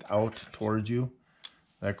caved out towards you.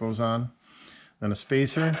 That goes on. Then a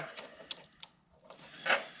spacer.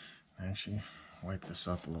 Actually, wipe this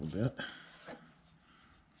up a little bit.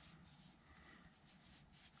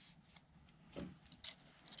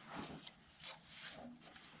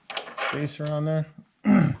 Spacer on there.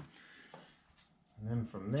 And then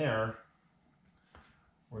from there,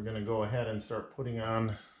 we're going to go ahead and start putting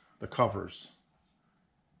on the covers.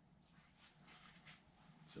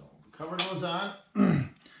 So the cover goes on.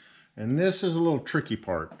 And this is a little tricky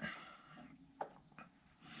part.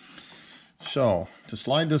 So to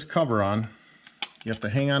slide this cover on, you have to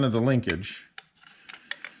hang on to the linkage.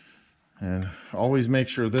 And always make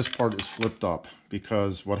sure this part is flipped up,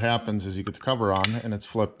 because what happens is you get the cover on and it's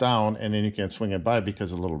flipped down, and then you can't swing it by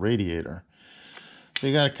because of the little radiator. So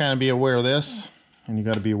you got to kind of be aware of this, and you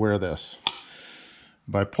got to be aware of this.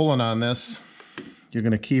 By pulling on this, you're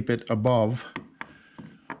going to keep it above.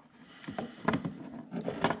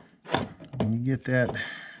 And you get that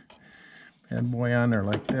bad boy on there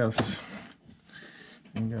like this.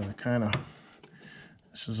 You got to kind of,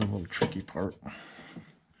 this is a little tricky part.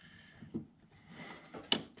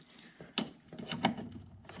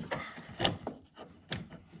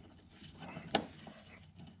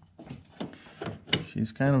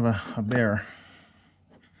 She's kind of a bear.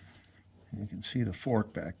 You can see the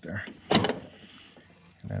fork back there.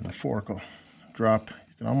 And then the fork will drop.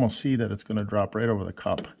 You can almost see that it's going to drop right over the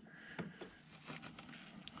cup.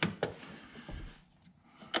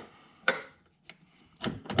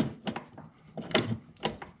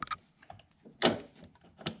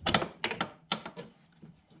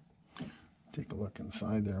 look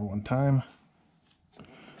inside there one time.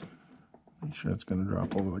 Make sure it's going to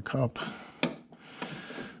drop over the cup.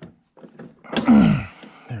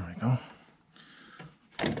 There we go.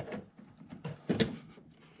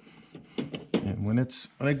 And when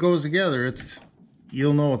it goes together,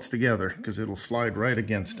 you'll know it's together because it'll slide right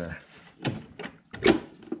against there.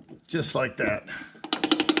 Just like that.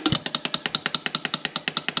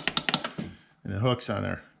 And it hooks on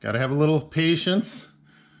there. Got to have a little patience.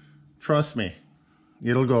 Trust me,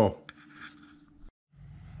 it'll go.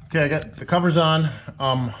 Okay, I got the covers on.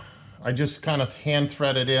 I just kind of hand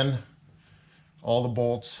threaded in all the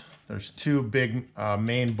bolts. There's two big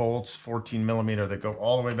main bolts, 14 millimeter, that go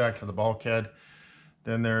all the way back to the bulkhead.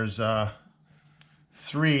 Then there's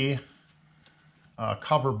 3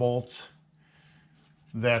 cover bolts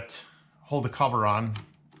that hold the cover on.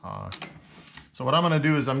 So what I'm going to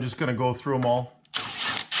do is I'm just going to go through them all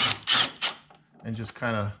and just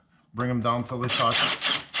kind of bring them down till they touch.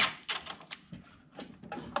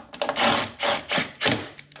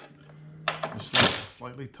 Just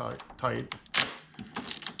slightly tight.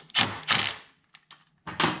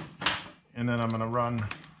 And then I'm going to run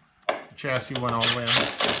the chassis one all the way in.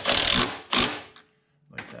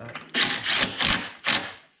 Like that.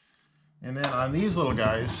 And then on these little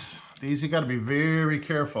guys, these you got to be very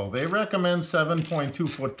careful. They recommend 7.2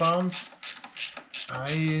 foot-pounds. I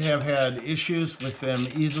have had issues with them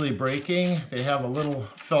easily breaking. They have a little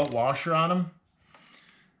felt washer on them.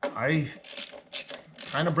 I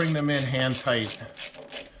kind of bring them in hand tight.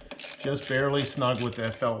 Just barely snug with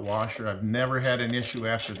that felt washer. I've never had an issue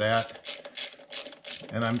after that.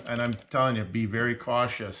 And I'm telling you, be very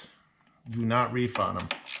cautious. Do not reef on them.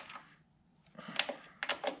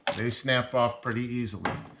 They snap off pretty easily.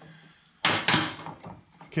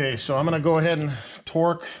 Okay, so I'm going to go ahead and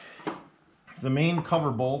torque the main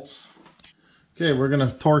cover bolts. Okay, we're going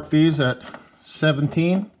to torque these at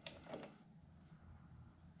 17.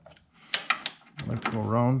 I like to go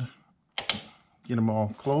around, get them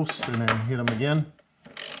all close, and then hit them again.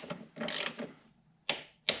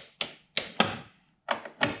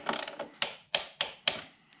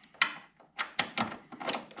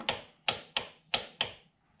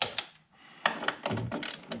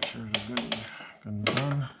 Make sure they're good and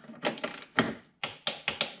done.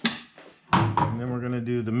 And then we're going to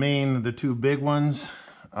do the 2 big ones.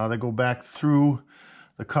 They go back through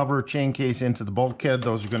the cover chain case into the bulkhead.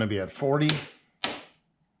 Those are going to be at 40.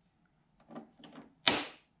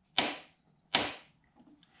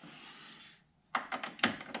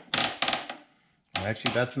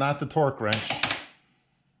 Actually, that's not the torque wrench.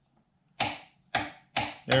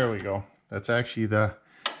 There we go. That's actually the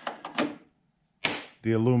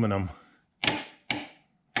aluminum.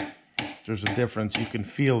 There's a difference. You can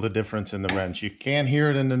feel the difference in the wrench. You can't hear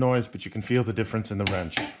it in the noise, but you can feel the difference in the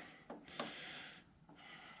wrench.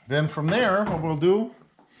 Then from there, what we'll do,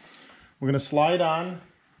 we're going to slide on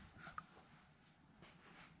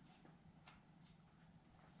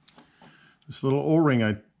this little O-ring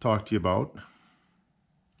I talked to you about.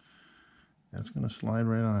 That's going to slide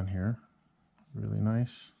right on here. Really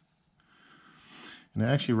nice. And it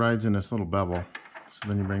actually rides in this little bevel. So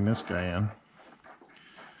then you bring this guy in.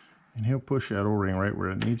 And he'll push that O-ring right where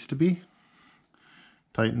it needs to be.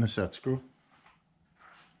 Tighten the set screw.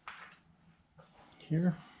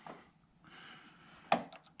 Here.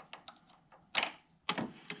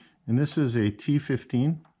 And this is a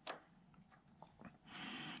T15.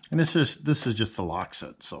 And this is just the lock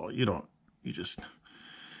set. So you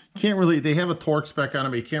can't really, they have a torque spec on it,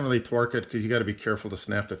 but you can't really torque it because you got to be careful to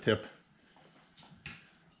snap the tip.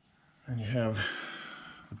 And you have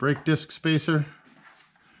the brake disc spacer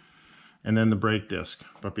and then the brake disc.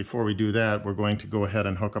 But before we do that, we're going to go ahead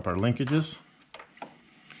and hook up our linkages.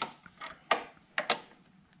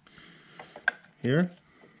 Here.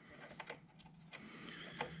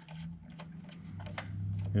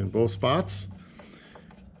 In both spots.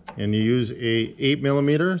 And you use a 8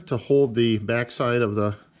 millimeter to hold the backside of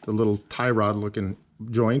the little tie rod looking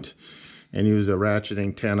joint, and use a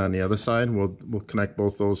ratcheting 10 on the other side. We'll connect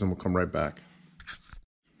both those and we'll come right back.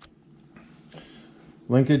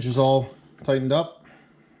 Linkage is all tightened up.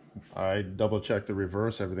 I double checked the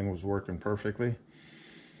reverse. Everything was working perfectly.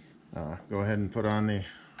 Go ahead and put on the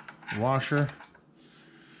washer,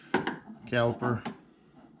 caliper,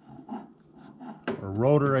 or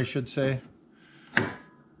rotor I should say. I'll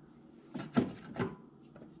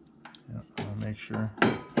make sure.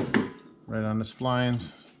 Right on the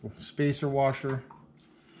splines, spacer washer,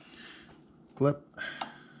 clip.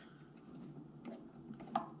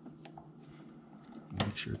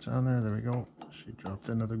 Make sure it's on there. There we go. She dropped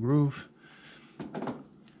into the groove.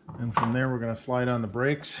 And from there, we're going to slide on the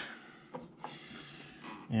brakes.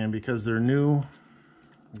 And because they're new,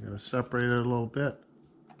 we gotta separate it a little bit.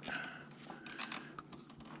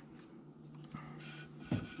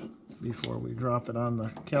 Before we drop it on the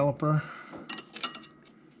caliper.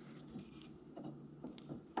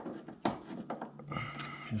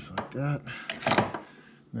 Just like that.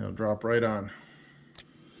 And it'll drop right on.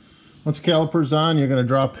 Once the caliper's on, you're gonna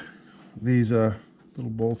drop these little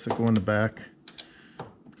bolts that go in the back.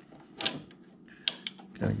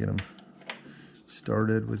 Kind of get them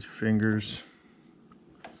started with your fingers.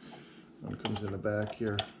 One comes in the back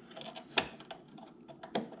here.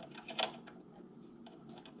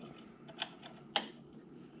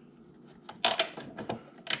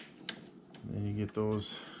 Then you get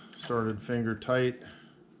those started finger tight.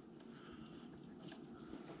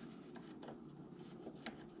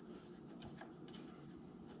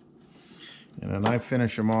 And then I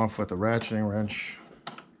finish them off with a ratcheting wrench.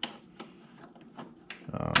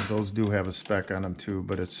 Those do have a spec on them too,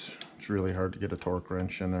 but it's really hard to get a torque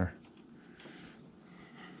wrench in there.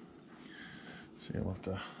 So you'll have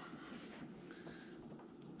to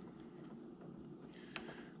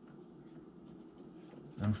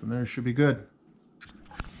and from there it should be good.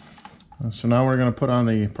 So now we're going to put on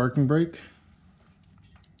the parking brake.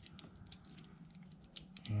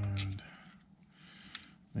 And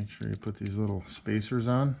make sure you put these little spacers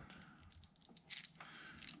on.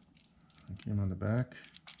 Like him on the back.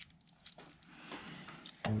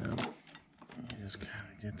 And then you just kind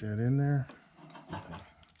of get that in there.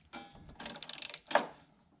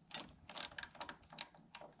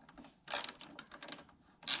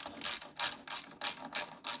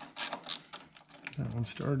 That one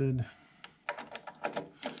started.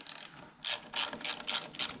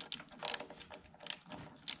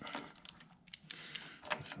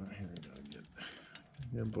 This one here, gotta get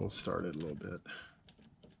them both started a little bit.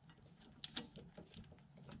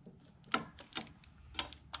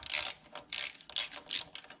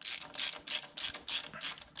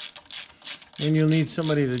 And you'll need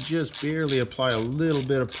somebody to just barely apply a little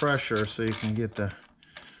bit of pressure so you can get the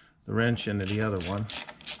wrench into the other one.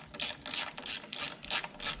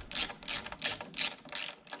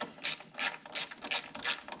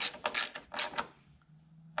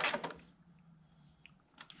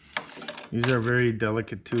 These are very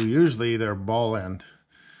delicate too. Usually they're ball end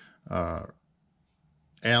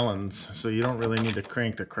Allens, so you don't really need to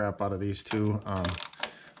crank the crap out of these two.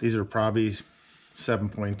 These are probably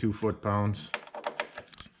 7.2 foot-pounds.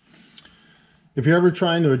 If you're ever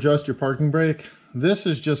trying to adjust your parking brake, this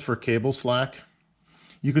is just for cable slack.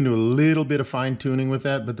 You can do a little bit of fine-tuning with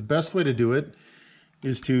that, but the best way to do it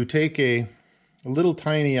is to take a little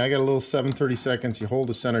tiny, I got a little 7/32, you hold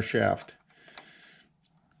the center shaft,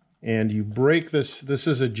 and you break this. This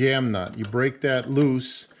is a jam nut. You break that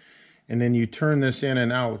loose, and then you turn this in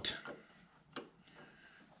and out.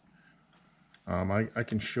 I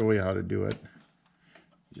can show you how to do it.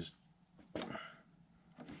 Just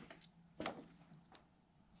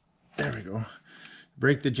there we go.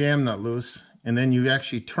 Break the jam nut loose, and then you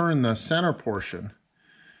actually turn the center portion,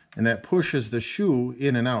 and that pushes the shoe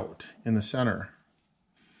in and out in the center.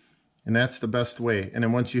 And that's the best way. And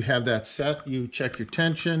then once you have that set, you check your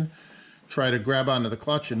tension, try to grab onto the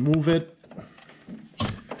clutch and move it.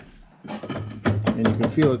 And you can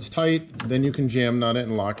feel it's tight, then you can jam nut it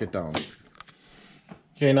and lock it down.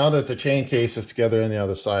 Okay, now that the chain case is together on the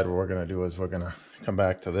other side, what we're going to do is we're going to come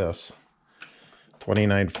back to this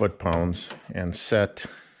 29 foot-pounds and set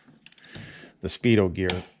the speedo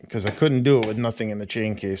gear, because I couldn't do it with nothing in the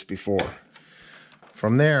chain case before.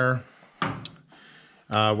 From there,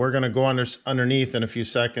 we're going to go underneath in a few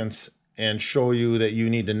seconds and show you that you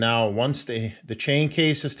need to now, once the chain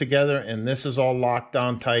case is together and this is all locked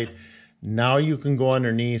down tight, now you can go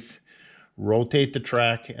underneath, rotate the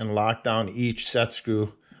track, and lock down each set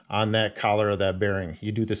screw on that collar of that bearing.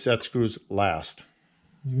 You do the set screws last.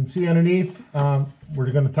 You can see underneath,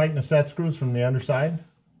 we're going to tighten the set screws from the underside.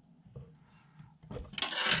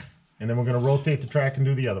 And then we're going to rotate the track and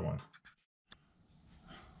do the other one.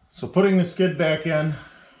 So putting the skid back in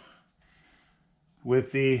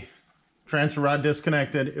with the transfer rod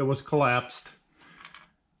disconnected, it was collapsed.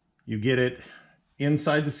 You get it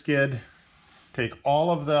inside the skid, take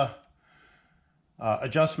all of the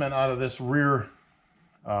adjustment out of this rear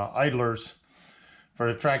idlers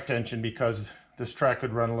for the track tension, because this track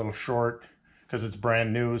could run a little short because it's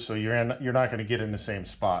brand new, so you're not going to get in the same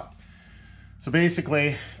spot. So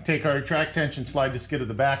basically, take our track tension, slide the skid to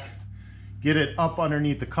the back, get it up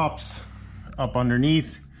underneath the cups, up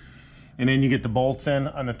underneath, and then you get the bolts in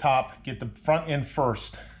on the top. Get the front in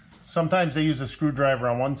first. Sometimes they use a screwdriver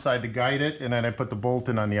on one side to guide it, and then I put the bolt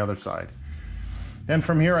in on the other side. Then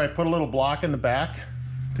from here, I put a little block in the back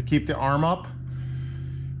to keep the arm up.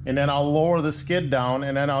 And then I'll lower the skid down,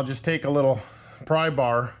 and then I'll just take a little pry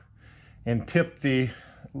bar and tip the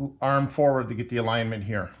arm forward to get the alignment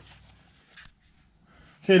here.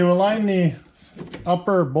 Okay, to align the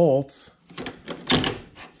upper bolts,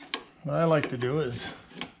 what I like to do is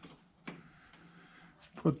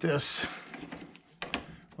put this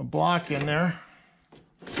a block in there,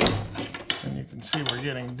 and you can see we're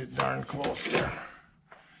getting darn close there.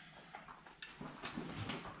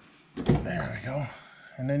 There we go.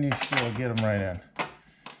 And then you still get them right in.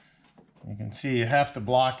 You can see you have to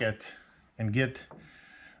block it and get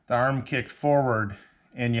the arm kicked forward,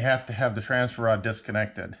 and you have to have the transfer rod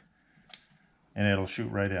disconnected, and it'll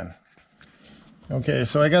shoot right in. Okay,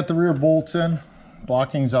 so I got the rear bolts in,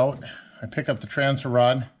 blocking's out. I pick up the transfer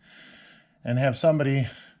rod and have somebody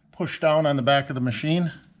push down on the back of the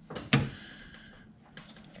machine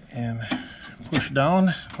and push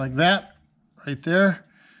down like that, right there.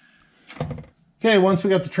 Okay, once we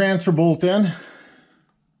got the transfer bolt in,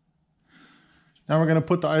 now we're gonna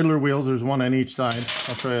put the idler wheels. There's one on each side.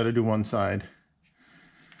 I'll show you how to do one side.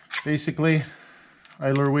 Basically,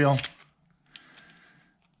 idler wheel,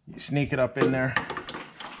 you sneak it up in there,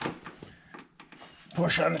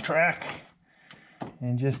 push on the track,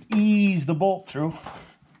 and just ease the bolt through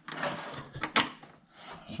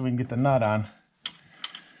so we can get the nut on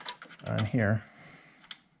here.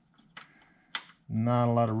 Not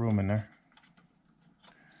a lot of room in there.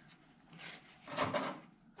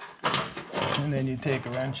 And then you take a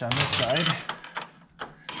wrench on this side.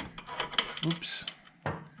 Oops.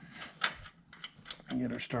 And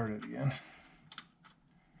get her started again.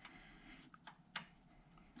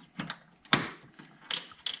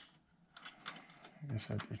 Like I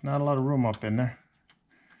said, there's not a lot of room up in there.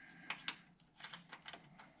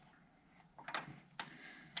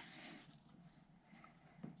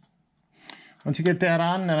 Once you get that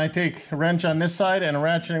on, then I take a wrench on this side and a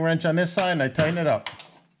ratcheting wrench on this side, and I tighten it up.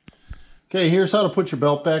 Okay, here's how to put your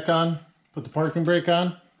belt back on. Put the parking brake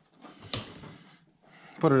on.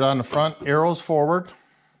 Put it on the front, arrows forward.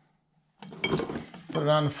 Put it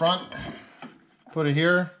on the front. Put it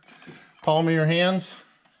here, palm of your hands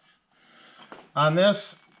on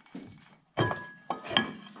this. Palm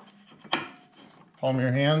of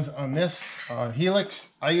your hands on this helix.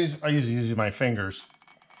 I usually use my fingers.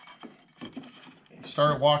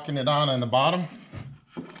 Start walking it on the bottom,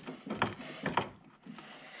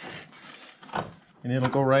 and it'll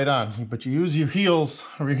go right on. But you use your heels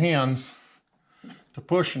or your hands to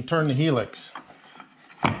push and turn the helix,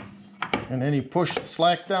 and then you push the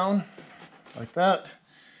slack down like that,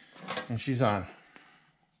 and she's on.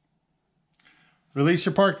 Release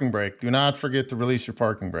your parking brake. Do not forget to release your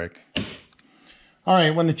parking brake. All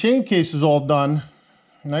right, when the chain case is all done,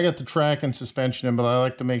 and I got the track and suspension in, but I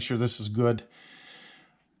like to make sure this is good.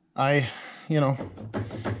 I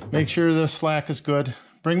make sure the slack is good.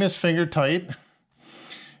 Bring this finger tight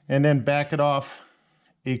and then back it off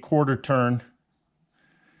a quarter turn,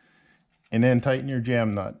 and then tighten your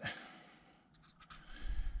jam nut.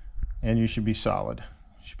 And you should be solid.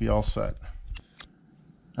 You should be all set.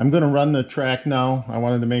 I'm going to run the track now. I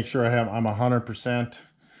wanted to make sure I'm 100%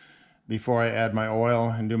 before I add my oil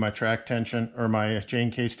and do my track tension or my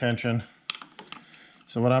chain case tension.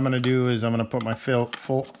 So what I'm going to do is I'm going to put my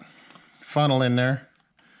full funnel in there.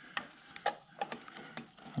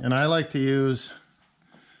 And I like to use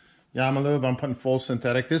Yamalube. I'm putting full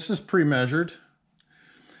synthetic. This is pre-measured.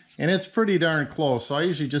 And it's pretty darn close. So I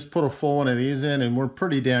usually just put a full one of these in, and we're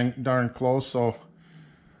pretty darn close. So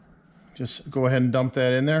just go ahead and dump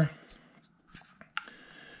that in there.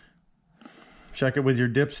 Check it with your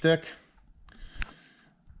dipstick,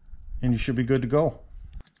 and you should be good to go.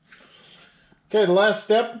 Okay, the last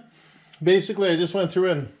step, basically I just went through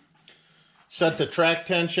and set the track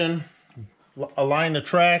tension, align the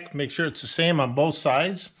track, make sure it's the same on both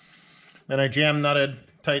sides. Then I jam nutted,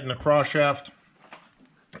 tighten the cross shaft.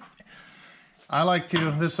 I like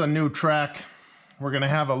to, this is a new track. We're gonna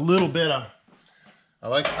have a little bit of, I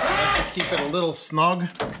like to keep it a little snug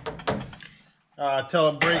till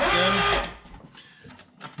it breaks in.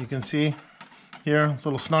 You can see here, it's a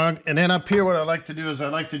little snug. And then up here, what I like to do is I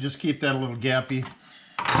like to just keep that a little gappy.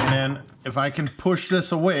 And then if I can push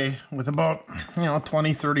this away with about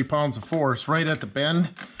 20, 30 pounds of force right at the bend,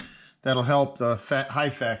 that'll help the high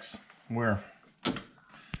facts wear.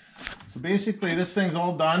 So basically this thing's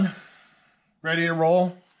all done, ready to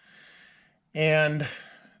roll. And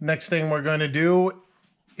next thing we're going to do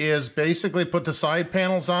is basically put the side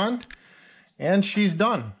panels on, and she's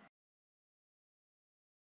done.